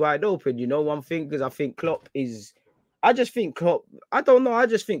thing, because I think Klopp is... I just think Klopp... I don't know. I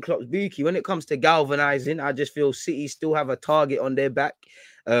just think Klopp's bookie. When it comes to galvanizing, I just feel City still have a target on their back.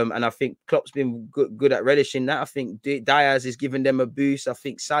 And I think Klopp's been good at relishing that. I think Diaz is giving them a boost. I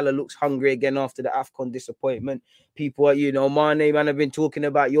think Salah looks hungry again after the AFCON disappointment. People are, Mane, man, have been talking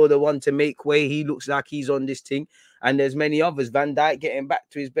about you're the one to make way. He looks like he's on this thing. And there's many others. Van Dijk getting back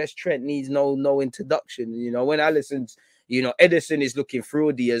to his best. Trent needs no introduction. When Alisson's, Edison is looking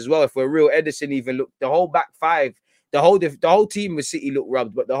fraudy as well. If we're real, Edison even looked, the whole back 5, the whole team with City looked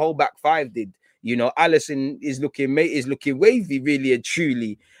rubbed, but the whole back 5 did. Alisson is looking wavy, really and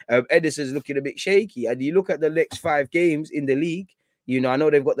truly. Edison's looking a bit shaky. And you look at the next 5 games in the league, I know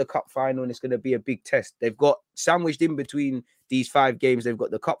they've got the cup final and it's going to be a big test. They've got sandwiched in between these 5 games. They've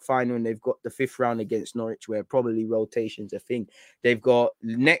got the cup final and they've got the 5th round against Norwich, where probably rotation's a thing. They've got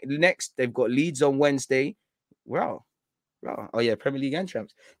next, they've got Leeds on Wednesday. Wow. Oh yeah, Premier League and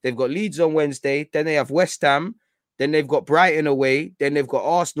champs. They've got Leeds on Wednesday. Then they have West Ham. Then they've got Brighton away. Then they've got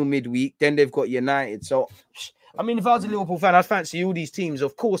Arsenal midweek. Then they've got United. So, I mean, if I was a Liverpool fan, I'd fancy all these teams.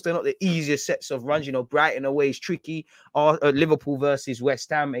 Of course, they're not the easiest sets of runs. You know, Brighton away is tricky. Liverpool versus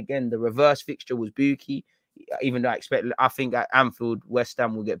West Ham. Again, the reverse fixture was booky. Even though I think at Anfield, West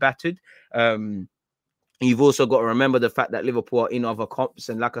Ham will get battered. You've also got to remember the fact that Liverpool are in other cups,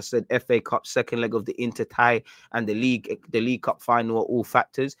 and like I said, FA Cup second leg of the Inter tie and the League Cup final are all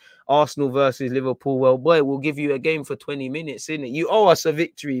factors. Arsenal versus Liverpool, well, boy, we'll give you a game for 20 minutes, innit? You owe us a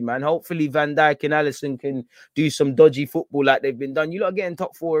victory, man. Hopefully Van Dijk and Alisson can do some dodgy football like they've been done. You lot are getting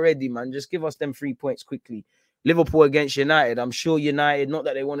top 4 already, man. Just give us them 3 points quickly. Liverpool against United. I'm sure United, not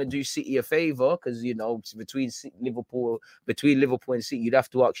that they want to do City a favor, because you know between Liverpool and City, you'd have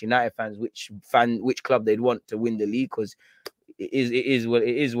to ask United fans which club they'd want to win the league, because it is what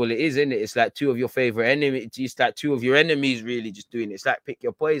it is, isn't it? It's like two of your favorite enemies. It's like two of your enemies really just doing it. It's like pick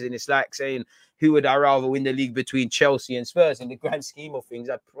your poison. It's like saying, who would I rather win the league between Chelsea and Spurs? In the grand scheme of things,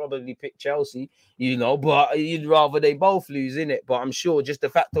 I'd probably pick Chelsea, you know, but you'd rather they both lose, innit? But I'm sure just the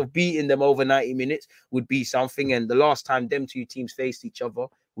fact of beating them over 90 minutes would be something. And the last time them two teams faced each other,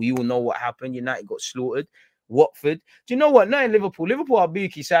 we all know what happened. United got slaughtered. Watford. Do you know what? Not in Liverpool. Liverpool are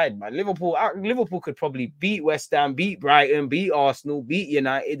bookie side, man. Liverpool could probably beat West Ham, beat Brighton, beat Arsenal, beat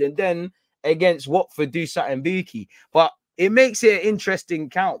United, and then against Watford do something bookie. But it makes it an interesting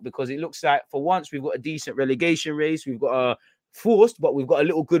count, because it looks like for once we've got a decent relegation race. We've got a forced, but we've got a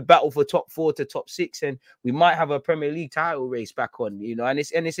little good battle for top 4 to top 6, and we might have a Premier League title race back on, you know. And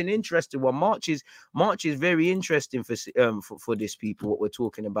it's an interesting one. March is very interesting for this people, what we're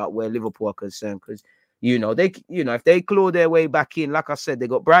talking about, where Liverpool are concerned, because you know, if they claw their way back in, like I said, they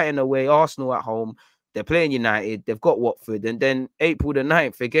got Brighton away, Arsenal at home, they're playing United, they've got Watford, and then April the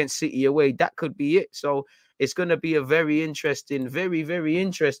 9th against City away, that could be it. So it's going to be a very interesting, very, very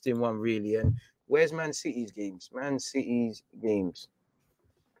interesting one, really. And where's Man City's games? Man City's games.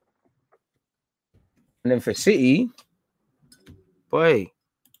 And then for City, boy,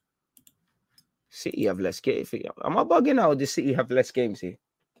 City have less games. Am I bugging out, or does City have less games here?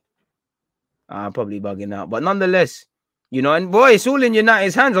 I'm probably bugging out. But nonetheless, you know, and boy, it's all in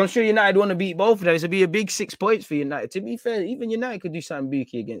United's hands. I'm sure United want to beat both of them. It'll be a big 6 points for United. To be fair, even United could do something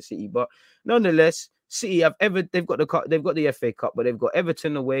booky against City. But nonetheless, City they've got the FA Cup, but they've got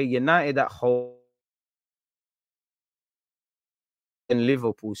Everton away, United at home, and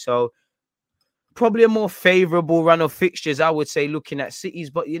Liverpool. So probably a more favourable run of fixtures, I would say, looking at Cities.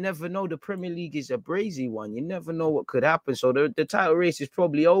 But you never know. The Premier League is a brazy one. You never know what could happen. So the title race is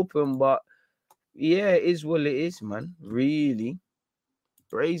probably open, but yeah, it is what it is, man. Really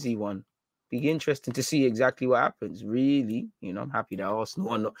crazy one. Be interesting to see exactly what happens. Really, you know, I'm happy that Arsenal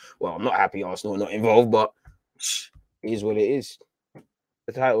are not. Well, I'm not happy Arsenal are not involved, but it is what it is.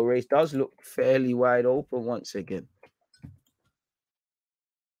 The title race does look fairly wide open once again.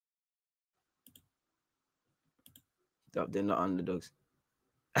 They're not underdogs.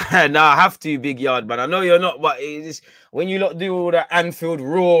 No, I have to, Big Yard, man. I know you're not, but it's when you lot do all that Anfield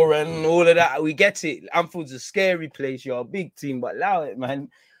roar and all of that, we get it. Anfield's a scary place. You're a big team, but allow it, man.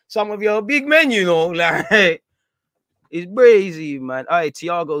 Some of you are big men, you know. Like, it's crazy, man. Hey,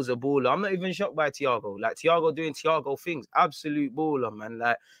 Thiago's a baller. I'm not even shocked by Thiago. Like, Thiago doing Thiago things. Absolute baller, man.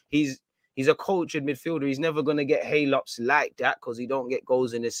 Like, he's a cultured midfielder. He's never going to get hail-ups like that because he don't get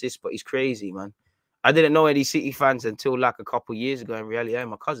goals and assists, but he's crazy, man. I didn't know any City fans until like a couple of years ago. In reality,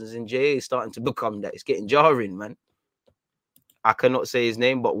 my cousins in JA is starting to become that. It's getting jarring, man. I cannot say his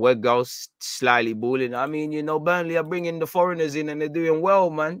name, but Weghorst's slyly balling. I mean, you know, Burnley are bringing the foreigners in and they're doing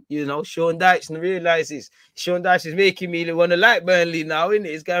well, man. You know, Sean Dyche realizes Sean Dyche is making me want to like Burnley now, isn't it?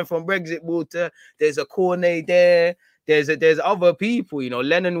 It's going from Brexit ball to there's a Cornet there. There's other people, you know.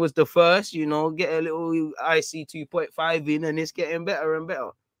 Lennon was the first, you know, get a little IC 2.5 in, and it's getting better and better.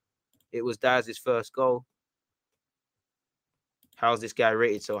 It was Daz's first goal. How's this guy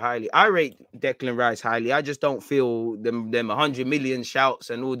rated so highly? I rate Declan Rice highly. I just don't feel them 100 million shouts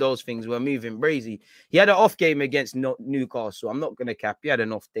and all those things were moving brazy. He had an off game against Newcastle. I'm not going to cap. He had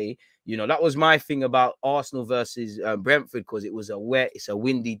an off day. You know, that was my thing about Arsenal versus Brentford, because it was it's a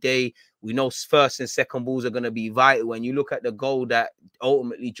windy day. We know first and second balls are going to be vital. When you look at the goal that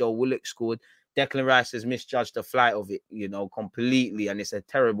ultimately Joe Willock scored, Declan Rice has misjudged the flight of it, you know, completely. And it's a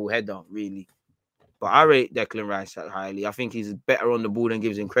terrible header, really. But I rate Declan Rice highly. I think he's better on the ball than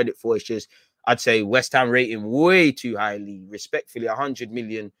gives him credit for. It's just, I'd say West Ham rate him way too highly. Respectfully, 100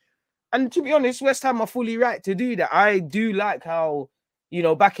 million. And to be honest, West Ham are fully right to do that. I do like how, you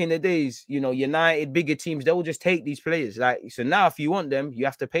know, back in the days, you know, United, bigger teams, they'll just take these players. Like, so now if you want them, you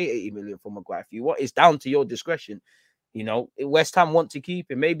have to pay 80 million for Maguire. If you want, it's down to your discretion. You know, West Ham want to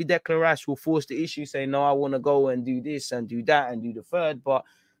keep him. Maybe Declan Rice will force the issue, saying, no, I want to go and do this and do that and do the third. But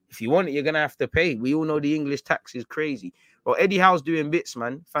if you want it, you're going to have to pay. We all know the English tax is crazy. Well, Eddie Howe's doing bits,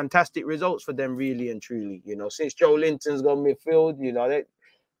 man. Fantastic results for them, really and truly. You know, since Joe Linton's gone midfield, you know,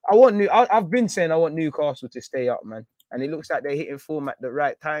 I've been saying I want Newcastle to stay up, man. And it looks like they're hitting form at the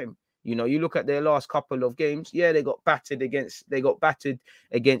right time. You know, you look at their last couple of games. Yeah, they got battered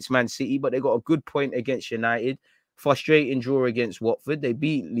against Man City, but they got a good point against United. Frustrating draw against Watford. They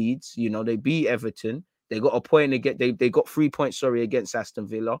beat Leeds. You know, they beat Everton. They got a point against. They got 3 points. Against Aston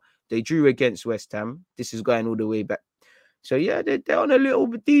Villa. They drew against West Ham. This is going all the way back. So yeah, they're on a little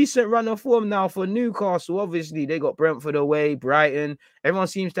decent run of form now for Newcastle. Obviously, they got Brentford away, Brighton. Everyone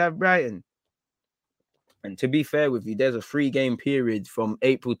seems to have Brighton. And to be fair with you, there's a 3-game period from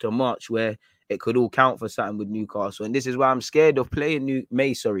April to March where it could all count for something with Newcastle. And this is why I'm scared of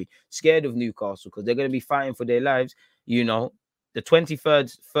scared of Newcastle, because they're going to be fighting for their lives. You know, the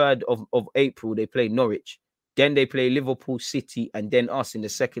 23rd of April, they play Norwich. Then they play Liverpool, City, and then us in the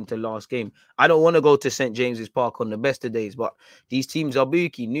second to last game. I don't want to go to St. James's Park on the best of days, but these teams are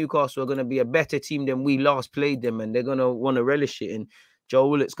booky. Newcastle are going to be a better team than we last played them, and they're going to want to relish it. And Joe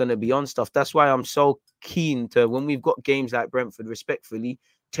Willock's going to be on stuff. That's why I'm so keen to, when we've got games like Brentford, respectfully,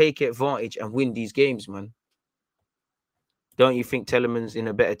 take advantage and win these games, man. Don't you think Telemans in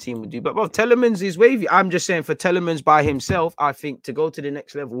a better team would do? But well, Telemans is wavy. I'm just saying, for Telemans by himself, I think to go to the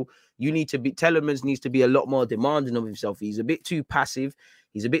next level, Telemans needs to be a lot more demanding of himself. He's a bit too passive.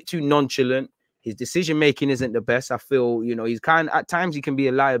 He's a bit too nonchalant. His decision making isn't the best. I feel, you know, at times he can be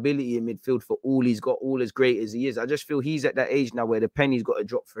a liability in midfield for all he's got, all as great as he is. I just feel he's at that age now where the penny's got to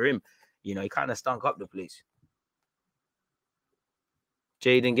drop for him. You know, he kind of stunk up the place.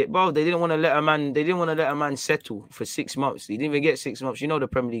 Jaden they didn't want to let a man settle for 6 months. He didn't even get 6 months. You know the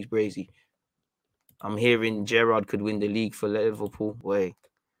Premier League's crazy. I'm hearing Gerrard could win the league for Liverpool. Boy,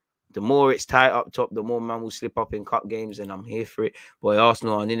 the more it's tight up top, the more man will slip up in cup games, and I'm here for it. Boy,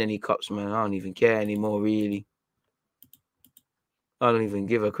 Arsenal aren't in any cups, man. I don't even care anymore, really. I don't even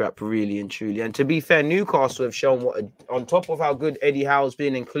give a crap, really and truly. And to be fair, Newcastle have shown on top of how good Eddie Howe's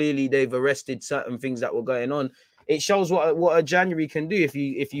been, and clearly they've arrested certain things that were going on. It shows what a January can do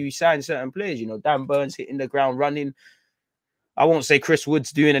if you sign certain players. You know, Dan Burns hitting the ground running. I won't say Chris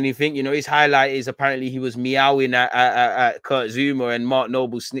Wood's doing anything. You know, his highlight is apparently he was meowing at Kurt Zuma, and Mark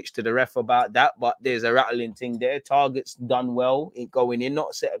Noble snitched to the ref about that. But there's a rattling thing there. Target's done well in going in.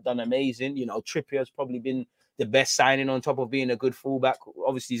 Not set have done amazing. You know, Trippier's probably been the best signing on top of being a good fullback.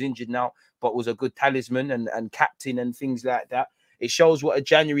 Obviously, he's injured now, but was a good talisman and captain and things like that. It shows what a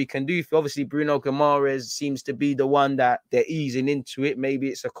January can do. Obviously, Bruno Guimaraes seems to be the one that they're easing into it. Maybe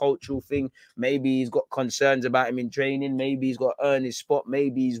it's a cultural thing. Maybe he's got concerns about him in training. Maybe he's got to earn his spot.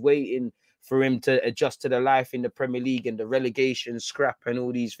 Maybe he's waiting for him to adjust to the life in the Premier League and the relegation scrap and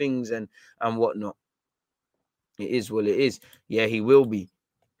all these things and whatnot. It is what it is. Yeah, he will be.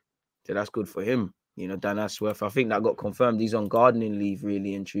 So that's good for him. You know, Dan Ashworth, I think that got confirmed. He's on gardening leave,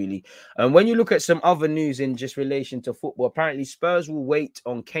 really and truly. And when you look at some other news in just relation to football, apparently Spurs will wait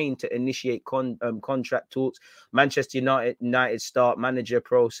on Kane to initiate contract talks. Manchester United start manager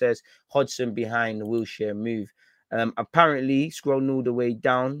process. Hodgson behind the Wilshere move. Apparently, scrolling all the way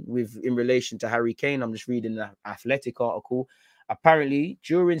down in relation to Harry Kane, I'm just reading the Athletic article. Apparently,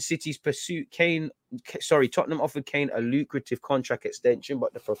 during City's pursuit, Tottenham offered Kane a lucrative contract extension,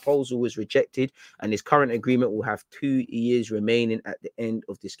 but the proposal was rejected, and his current agreement will have 2 years remaining at the end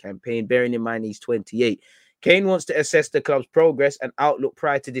of this campaign. Bearing in mind he's 28. Kane wants to assess the club's progress and outlook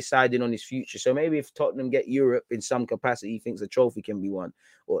prior to deciding on his future. So maybe if Tottenham get Europe in some capacity, he thinks a trophy can be won,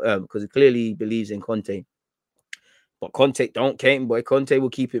 or because he clearly believes in Conte. But Conte will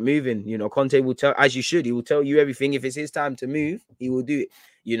keep it moving. You know, Conte will tell, as you should, he will tell you everything. If it's his time to move, he will do it.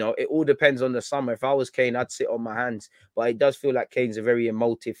 You know, it all depends on the summer. If I was Kane, I'd sit on my hands. But it does feel like Kane's a very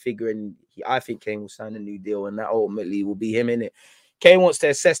emotive figure, and I think Kane will sign a new deal, and that ultimately will be him in it. Kane wants to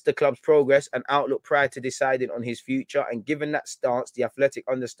assess the club's progress and outlook prior to deciding on his future. And given that stance, the Athletic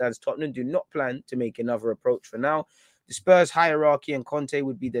understands Tottenham do not plan to make another approach for now. The Spurs hierarchy and Conte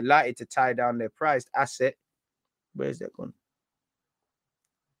would be delighted to tie down their prized asset. Where's that gone?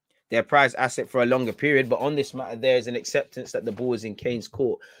 Their prized asset for a longer period, but on this matter, there is an acceptance that the ball is in Kane's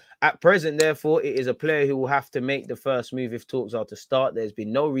court. At present, therefore, it is a player who will have to make the first move if talks are to start. There's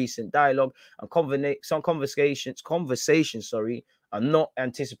been no recent dialogue, and some conversations, are not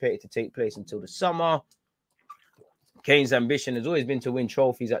anticipated to take place until the summer. Kane's ambition has always been to win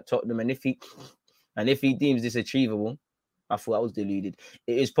trophies at Tottenham, and if he deems this achievable, I thought I was deluded.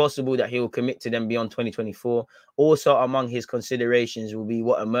 It is possible that he will commit to them beyond 2024. Also, among his considerations will be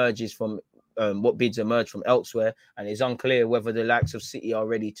what emerges from what bids emerge from elsewhere, and it's unclear whether the likes of City are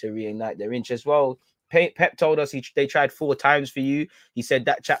ready to reignite their interest. Well, Pep told us they tried 4 times for you. He said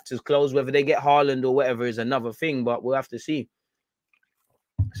that chapter's closed. Whether they get Haaland or whatever is another thing, but we'll have to see.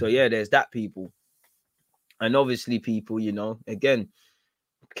 So yeah, there's that, people. And obviously, people, again,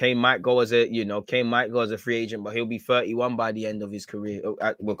 Kane might go as a free agent, but he'll be 31 by the end of his career,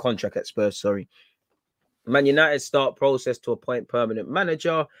 contract at Spurs, sorry. Man United start process to appoint permanent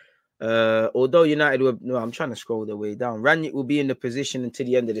manager. Although United I'm trying to scroll the way down. Rangnick will be in the position until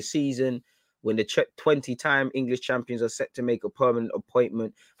the end of the season, when the 20-time English champions are set to make a permanent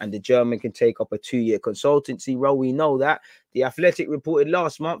appointment, and the German can take up a 2-year consultancy role. We know that. The Athletic reported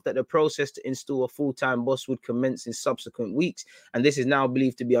last month that the process to install a full-time boss would commence in subsequent weeks, and this is now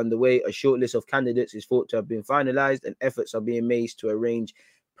believed to be underway. A short list of candidates is thought to have been finalized, and efforts are being made to arrange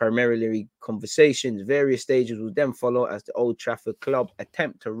primarily conversations. Various stages will then follow as the Old Trafford club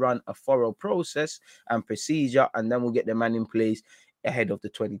attempt to run a thorough process and procedure, and then we'll get the man in place ahead of the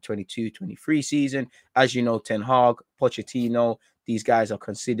 2022-23 season. As you know, Ten Hag, Pochettino, these guys are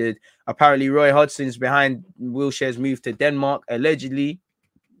considered. Apparently, Roy Hodgson's behind Wilshere's move to Denmark. Allegedly,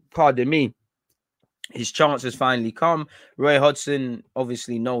 pardon me, his chance has finally come. Roy Hodgson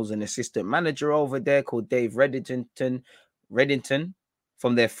obviously knows an assistant manager over there called Dave Reddington,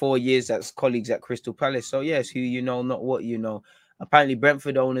 from their 4 years as colleagues at Crystal Palace. So yes, who you know, not what you know. Apparently,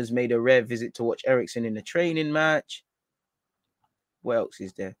 Brentford owners made a rare visit to watch Eriksen in a training match. What else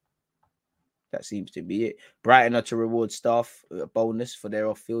is there? That seems to be it. Brighton are to reward staff a bonus for their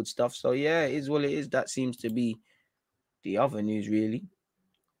off-field stuff. So yeah, it is what it is. That seems to be the other news, really.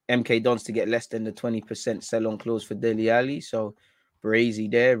 MK Dons to get less than the 20% sell-on clause for Dele Alli. So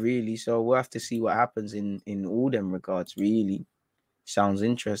brazy there, really. So we'll have to see what happens in all them regards, really. Sounds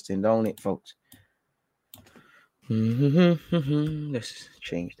interesting, don't it, folks? Let's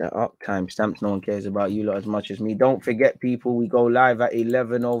change that up. Timestamps. No one cares about you lot as much as me. Don't forget, people, we go live at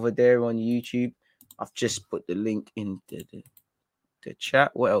 11 over there on YouTube. I've just put the link in the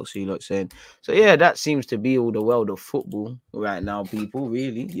chat. What else are you lot saying? So yeah, that seems to be all the world of football right now, people.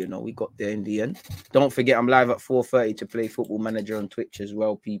 Really, we got there in the end. Don't forget, I'm live at 4:30 to play Football Manager on Twitch as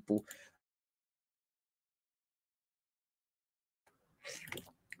well, people.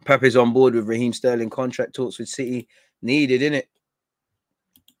 Pep is on board with Raheem Sterling contract talks with City. Needed, innit?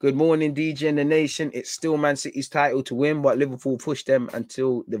 Good morning, DJ and the nation. It's still Man City's title to win, but Liverpool pushed them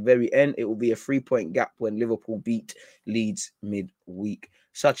until the very end. It will be a 3-point gap when Liverpool beat Leeds midweek.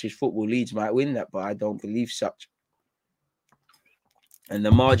 Such is football. Leeds might win that, but I don't believe such. And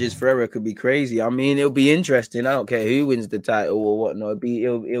the margins for error could be crazy. I mean, it'll be interesting. I don't care who wins the title or whatnot.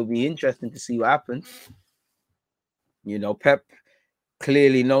 It'll be interesting to see what happens. Pep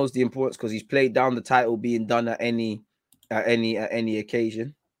clearly knows the importance because he's played down the title being done at any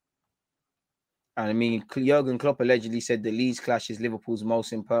occasion. And I mean, Jurgen Klopp allegedly said the Leeds clash is Liverpool's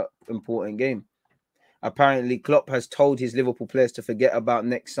most important game. Apparently, Klopp has told his Liverpool players to forget about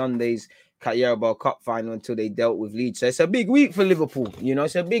next Sunday's Carabao Cup final until they dealt with Leeds. So it's a big week for Liverpool.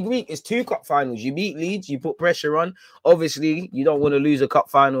 It's a big week. It's 2 cup finals. You beat Leeds, you put pressure on. Obviously, you don't want to lose a cup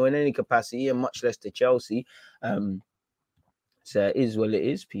final in any capacity, and much less to Chelsea. So it is what it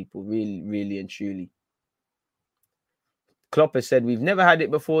is, people. Really, really and truly. Klopp has said, we've never had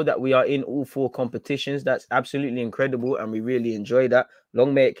it before that we are in all 4 competitions. That's absolutely incredible, and we really enjoy that.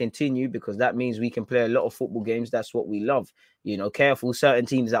 Long may it continue, because that means we can play a lot of football games. That's what we love. Careful, certain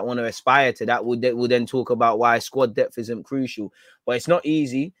teams that want to aspire to that will then talk about why squad depth isn't crucial. But it's not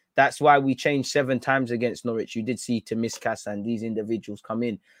easy. That's why we changed 7 times against Norwich. You did see Tsimikas and these individuals come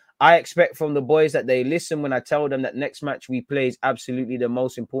in. I expect from the boys that they listen when I tell them that next match we play is absolutely the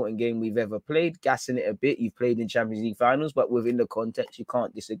most important game we've ever played. Gassing it a bit. You've played in Champions League finals, but within the context, you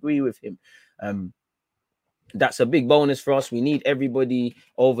can't disagree with him. That's a big bonus for us. We need everybody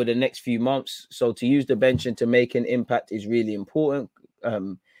over the next few months. So to use the bench and to make an impact is really important.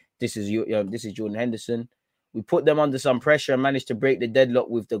 This is Jordan Henderson. We put them under some pressure and managed to break the deadlock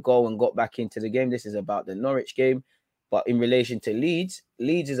with the goal and got back into the game. This is about the Norwich game. But in relation to Leeds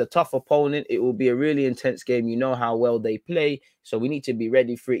is a tough opponent. It will be a really intense game. You know how well they play. So we need to be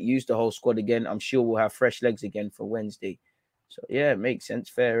ready for it. Use the whole squad again. I'm sure we'll have fresh legs again for Wednesday. So, yeah, it makes sense.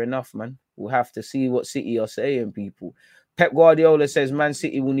 Fair enough, man. We'll have to see what City are saying, people. Pep Guardiola says Man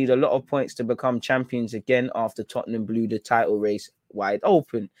City will need a lot of points to become champions again after Tottenham blew the title race wide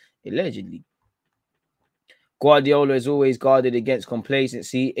open, allegedly. Guardiola is always guarded against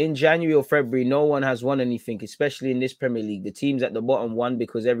complacency. In January or February, no one has won anything, especially in this Premier League. The teams at the bottom won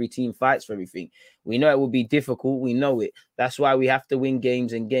because every team fights for everything. We know it will be difficult. We know it. That's why we have to win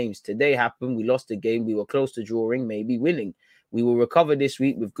games and games. Today happened. We lost the game. We were close to drawing, maybe winning. We will recover this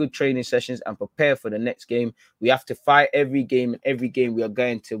week with good training sessions and prepare for the next game. We have to fight every game, and every game we are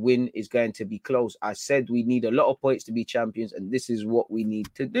going to win is going to be close. I said we need a lot of points to be champions, and this is what we need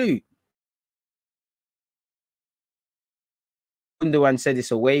to do. Gundogan said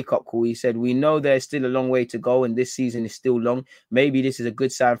it's a wake-up call. He said, we know there's still a long way to go and this season is still long. Maybe this is a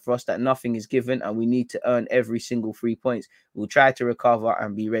good sign for us that nothing is given and we need to earn every single 3 points. We'll try to recover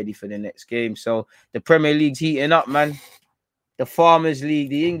and be ready for the next game. So the Premier League's heating up, man. The Farmers League,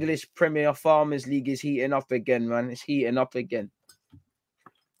 the English Premier Farmers League is heating up again, man. It's heating up again.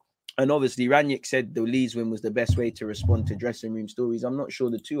 And obviously, Ranić said the Leeds win was the best way to respond to dressing room stories. I'm not sure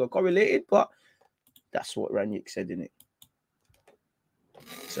the two are correlated, but that's what Ranić said, innit?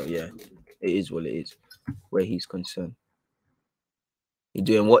 So, yeah, it is what it is, where he's concerned. You're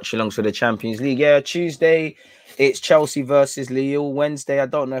doing watch-alongs for the Champions League. Yeah, Tuesday, it's Chelsea versus Lille. Wednesday, I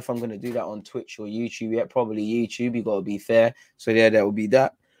don't know if I'm going to do that on Twitch or YouTube yet. Probably YouTube. You got to be fair. So, yeah, that will be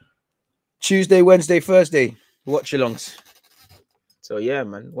that. Tuesday, Wednesday, Thursday, watch-alongs. So, yeah,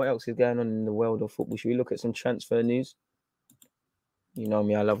 man, what else is going on in the world of football? Should we look at some transfer news? You know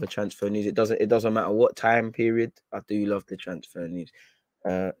me, I love the transfer news. It doesn't matter what time period. I do love the transfer news.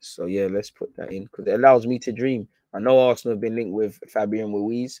 So yeah, let's put that in because it allows me to dream. I know Arsenal have been linked with Fabian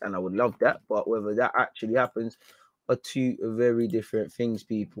Ruiz, and I would love that, but whether that actually happens are two very different things,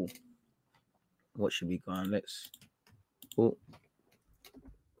 people. What should we go on? Let's. Oh.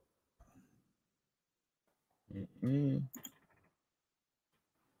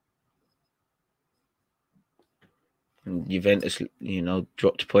 And Juventus,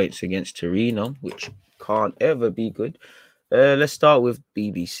 dropped points against Torino, which can't ever be good. Let's start with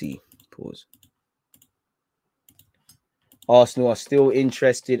BBC. Pause. Arsenal are still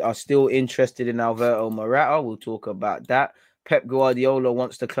interested in Alberto Morata. We'll talk about that. Pep Guardiola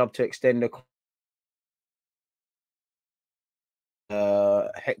wants the club to extend the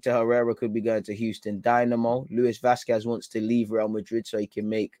Hector Herrera could be going to Houston Dynamo. Luis Vasquez wants to leave Real Madrid so he can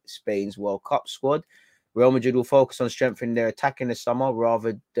make Spain's World Cup squad. Real Madrid will focus on strengthening their attack in the summer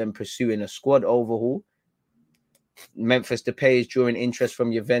rather than pursuing a squad overhaul. Memphis Depay is drawing interest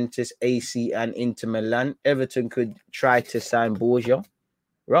from Juventus, AC, and Inter Milan. Everton could try to sign Borja.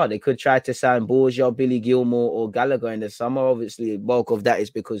 Right, they could try to sign Borja, Billy Gilmore, or Gallagher in the summer. Obviously, the bulk of that is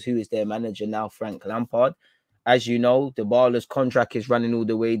because who is their manager now? Frank Lampard. As you know, Dybala's contract is running all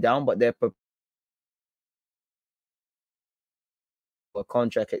the way down, but they're a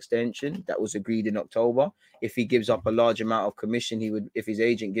contract extension that was agreed in October. If he gives up a large amount of commission, if his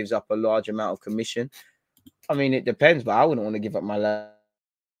agent gives up a large amount of commission. I mean, it depends, but I wouldn't want to give up my life.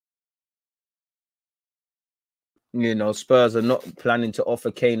 Spurs are not planning to offer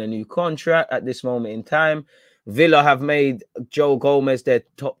Kane a new contract at this moment in time. Villa have made Joe Gomez their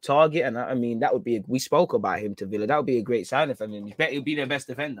top target, and I mean that would be. We spoke about him to Villa. That would be a great signing for him. He'll be their best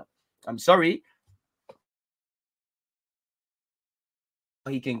defender. I'm sorry.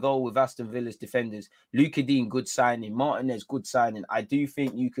 He can go with Aston Villa's defenders. Luka Dean, good signing. Martinez, good signing. I do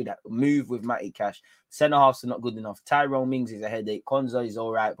think you could move with Matty Cash. Centre halves are not good enough. Tyrone Mings is a headache. Konza is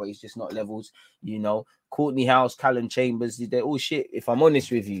all right, but he's just not levels. Courtney House, Callum Chambers, they're all shit. If I'm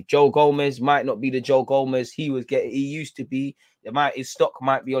honest with you, Joe Gomez might not be the Joe Gomez he used to be. His stock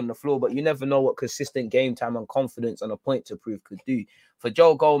might be on the floor, but you never know what consistent game time and confidence and a point to prove could do. For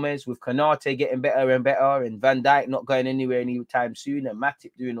Joe Gomez, with Konate getting better and better, and Van Dijk not going anywhere anytime soon, and Matip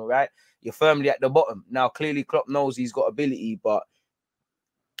doing all right, you're firmly at the bottom. Now, clearly, Klopp knows he's got ability, but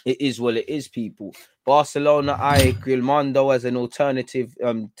it is what it is, people. Barcelona eye Grimaldo as an alternative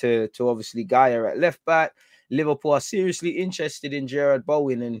to obviously Gaia at left back. Liverpool are seriously interested in Gerard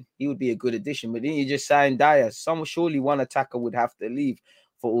Bowen, and he would be a good addition. But then you just signed Dyer. Surely one attacker would have to leave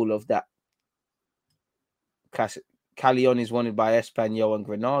for all of that. Callejon is wanted by Espanyol and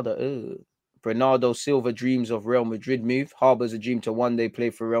Granada. Bernardo Silva dreams of Real Madrid move. Harbors a dream to one day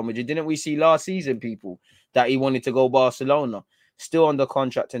play for Real Madrid. Didn't we see last season, people, that he wanted to go Barcelona? Still under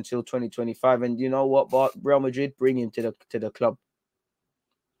contract until 2025. And you know what? Real Madrid, bring him to the club.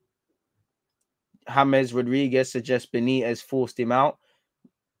 James Rodriguez suggests Benitez forced him out.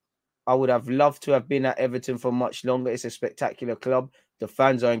 I would have loved to have been at Everton for much longer. It's a spectacular club. The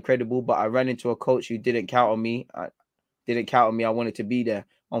fans are incredible, but I ran into a coach who didn't count on me. I wanted to be there.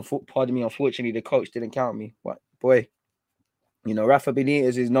 Unfortunately, the coach didn't count on me. What boy? Rafa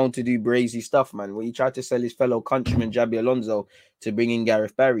Benitez is known to do brazy stuff, man. When he tried to sell his fellow countryman Xabi Alonso to bring in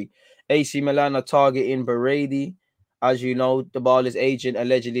Gareth Barry. AC Milan are targeting Berardi. As you know, Dybala's agent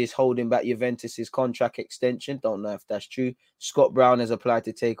allegedly is holding back Juventus's contract extension. Don't know if that's true. Scott Brown has applied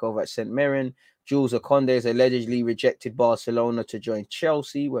to take over at St. Mirren. Jules Okonde has allegedly rejected Barcelona to join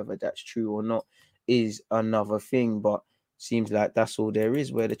Chelsea. Whether that's true or not is another thing. But Seems like that's all there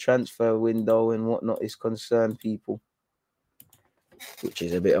is where the transfer window and whatnot is concerned, people. Which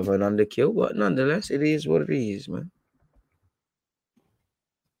is a bit of an underkill, but nonetheless, it is what it is, man.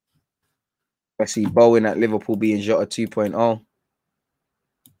 I see Bowen at Liverpool being Jota 2.0.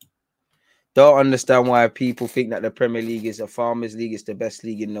 Don't understand why people think that the Premier League is a farmers' league. It's the best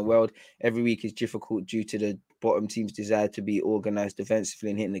league in the world. Every week is difficult due to the bottom team's desire to be organised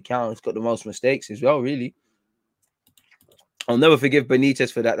defensively and hitting the count. It's got the most mistakes as well, really. I'll never forgive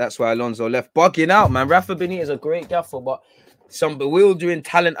Benitez for that. That's why Alonso left. Bugging out, man. Rafa Benitez is a great gaffer, but some bewildering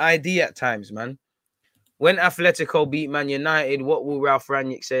talent ID at times, man. When Atletico beat Man United, what will Ralph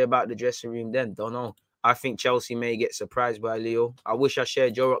Rangnick say about the dressing room then? Don't know. I think Chelsea may get surprised by Leo. I wish I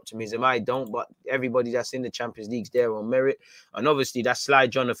shared your optimism. I don't, but everybody that's in the Champions League's there on merit. And obviously, that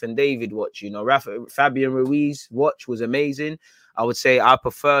slide Jonathan David watch, you know, Fabian Ruiz watch was amazing. I would say I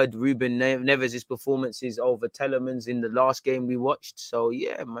preferred Ruben Neves' performances over Telemans in the last game we watched. So,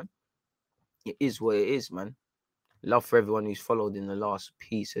 yeah, man. It is what it is, man. Love for everyone who's followed in the last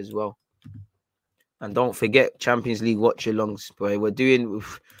piece as well. And don't forget Champions League watch-alongs, boy. We're doing,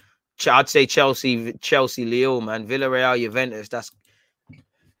 I'd say Chelsea, Leo, man. Villarreal, Juventus. That's. In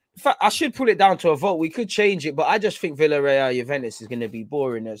fact, I should pull it down to a vote. We could change it, but I just think Villarreal, Juventus is going to be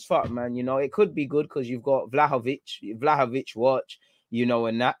boring as fuck, man. You know, it could be good because you've got Vlahovic watch, you know,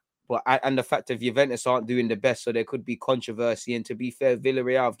 and that. But and the fact that Juventus aren't doing the best, so there could be controversy. And to be fair,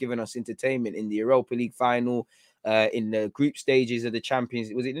 Villarreal have given us entertainment in the Europa League final. In the group stages of the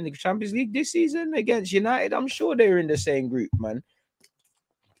Champions, was it in the Champions League this season against United? I'm sure they were in the same group, man.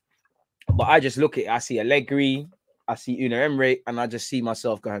 But I just look at it, I see Allegri, I see Unai Emery, and I just see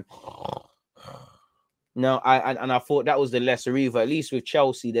myself going. No, I thought that was the lesser evil. At least with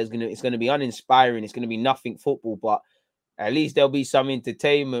Chelsea, it's gonna be uninspiring. It's gonna be nothing football, but at least there'll be some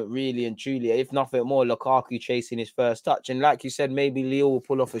entertainment, really and truly. If nothing more, Lukaku chasing his first touch, and like you said, maybe Leo will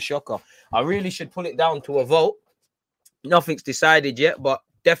pull off a shocker. I really should pull it down to a vote. Nothing's decided yet, but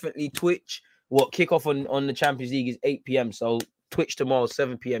definitely Twitch. What kickoff on the Champions League is 8 p.m. So Twitch tomorrow,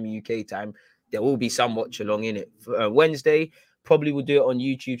 7 p.m. UK time. There will be some watch along in it. Wednesday, probably we'll do it on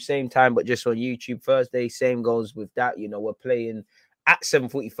YouTube, same time, but just on YouTube. Thursday, same goes with that. You know, we're playing at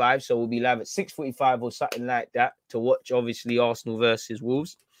 7:45, so we'll be live at 6:45 or something like that to watch, obviously, Arsenal versus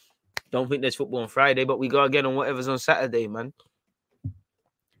Wolves. Don't think there's football on Friday, but we go again on whatever's on Saturday, man.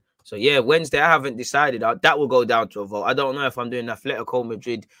 So, yeah, Wednesday, I haven't decided. That will go down to a vote. I don't know if I'm doing Atletico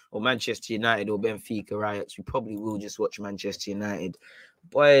Madrid or Manchester United or Benfica Riots. We probably will just watch Manchester United.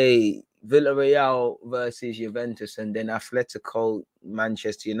 Boy, Villarreal versus Juventus and then Atletico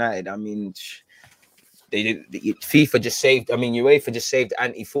Manchester United. I mean, UEFA just saved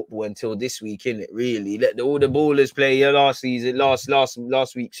anti-football until this week, innit? Really. Let all the ballers play last week,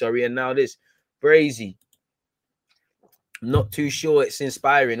 and now this. Brazy. Not too sure it's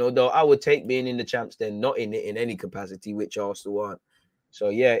inspiring, although I would take being in the champs then, not in it in any capacity, which Arsenal aren't. So,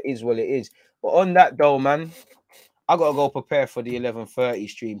 yeah, it is what it is. But on that, though, man, I got to go prepare for the 11:30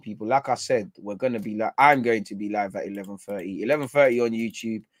 stream, people. Like I said, I'm going to be live at 11:30. 11:30 on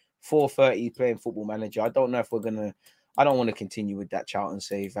YouTube, 4:30 playing Football Manager. I don't know if I don't want to continue with that Charlton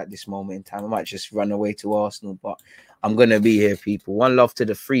save at this moment in time. I might just run away to Arsenal, but I'm going to be here, people. One love to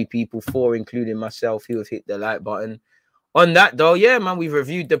the 3 people, 4 including myself, who have hit the like button. On that, though, yeah, man, we've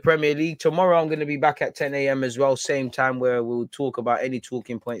reviewed the Premier League. Tomorrow, I'm going to be back at 10 a.m. as well, same time, where we'll talk about any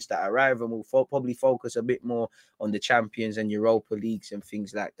talking points that arrive, and we'll probably focus a bit more on the Champions and Europa Leagues and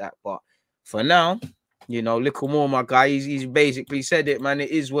things like that. But for now, you know, little more, my guy, he's basically said it, man. It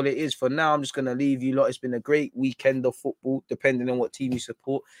is what it is. For now, I'm just going to leave you lot. It's been a great weekend of football, depending on what team you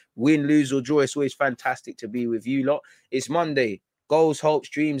support. Win, lose, or draw, it's always fantastic to be with you lot. It's Monday. Goals, hopes,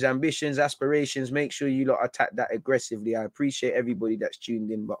 dreams, ambitions, aspirations. Make sure you lot attack that aggressively. I appreciate everybody that's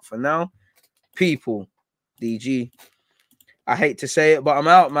tuned in. But for now, people, DG, I hate to say it, but I'm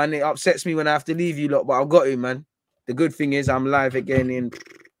out, man. It upsets me when I have to leave you lot, but I've got to, man. The good thing is I'm live again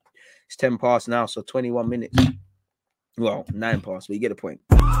it's 10 past now, so 21 minutes. Well, 9 past, but you get the point.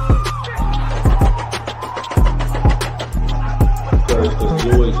 There's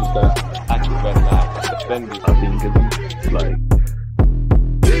always that active that defenders. I think it's like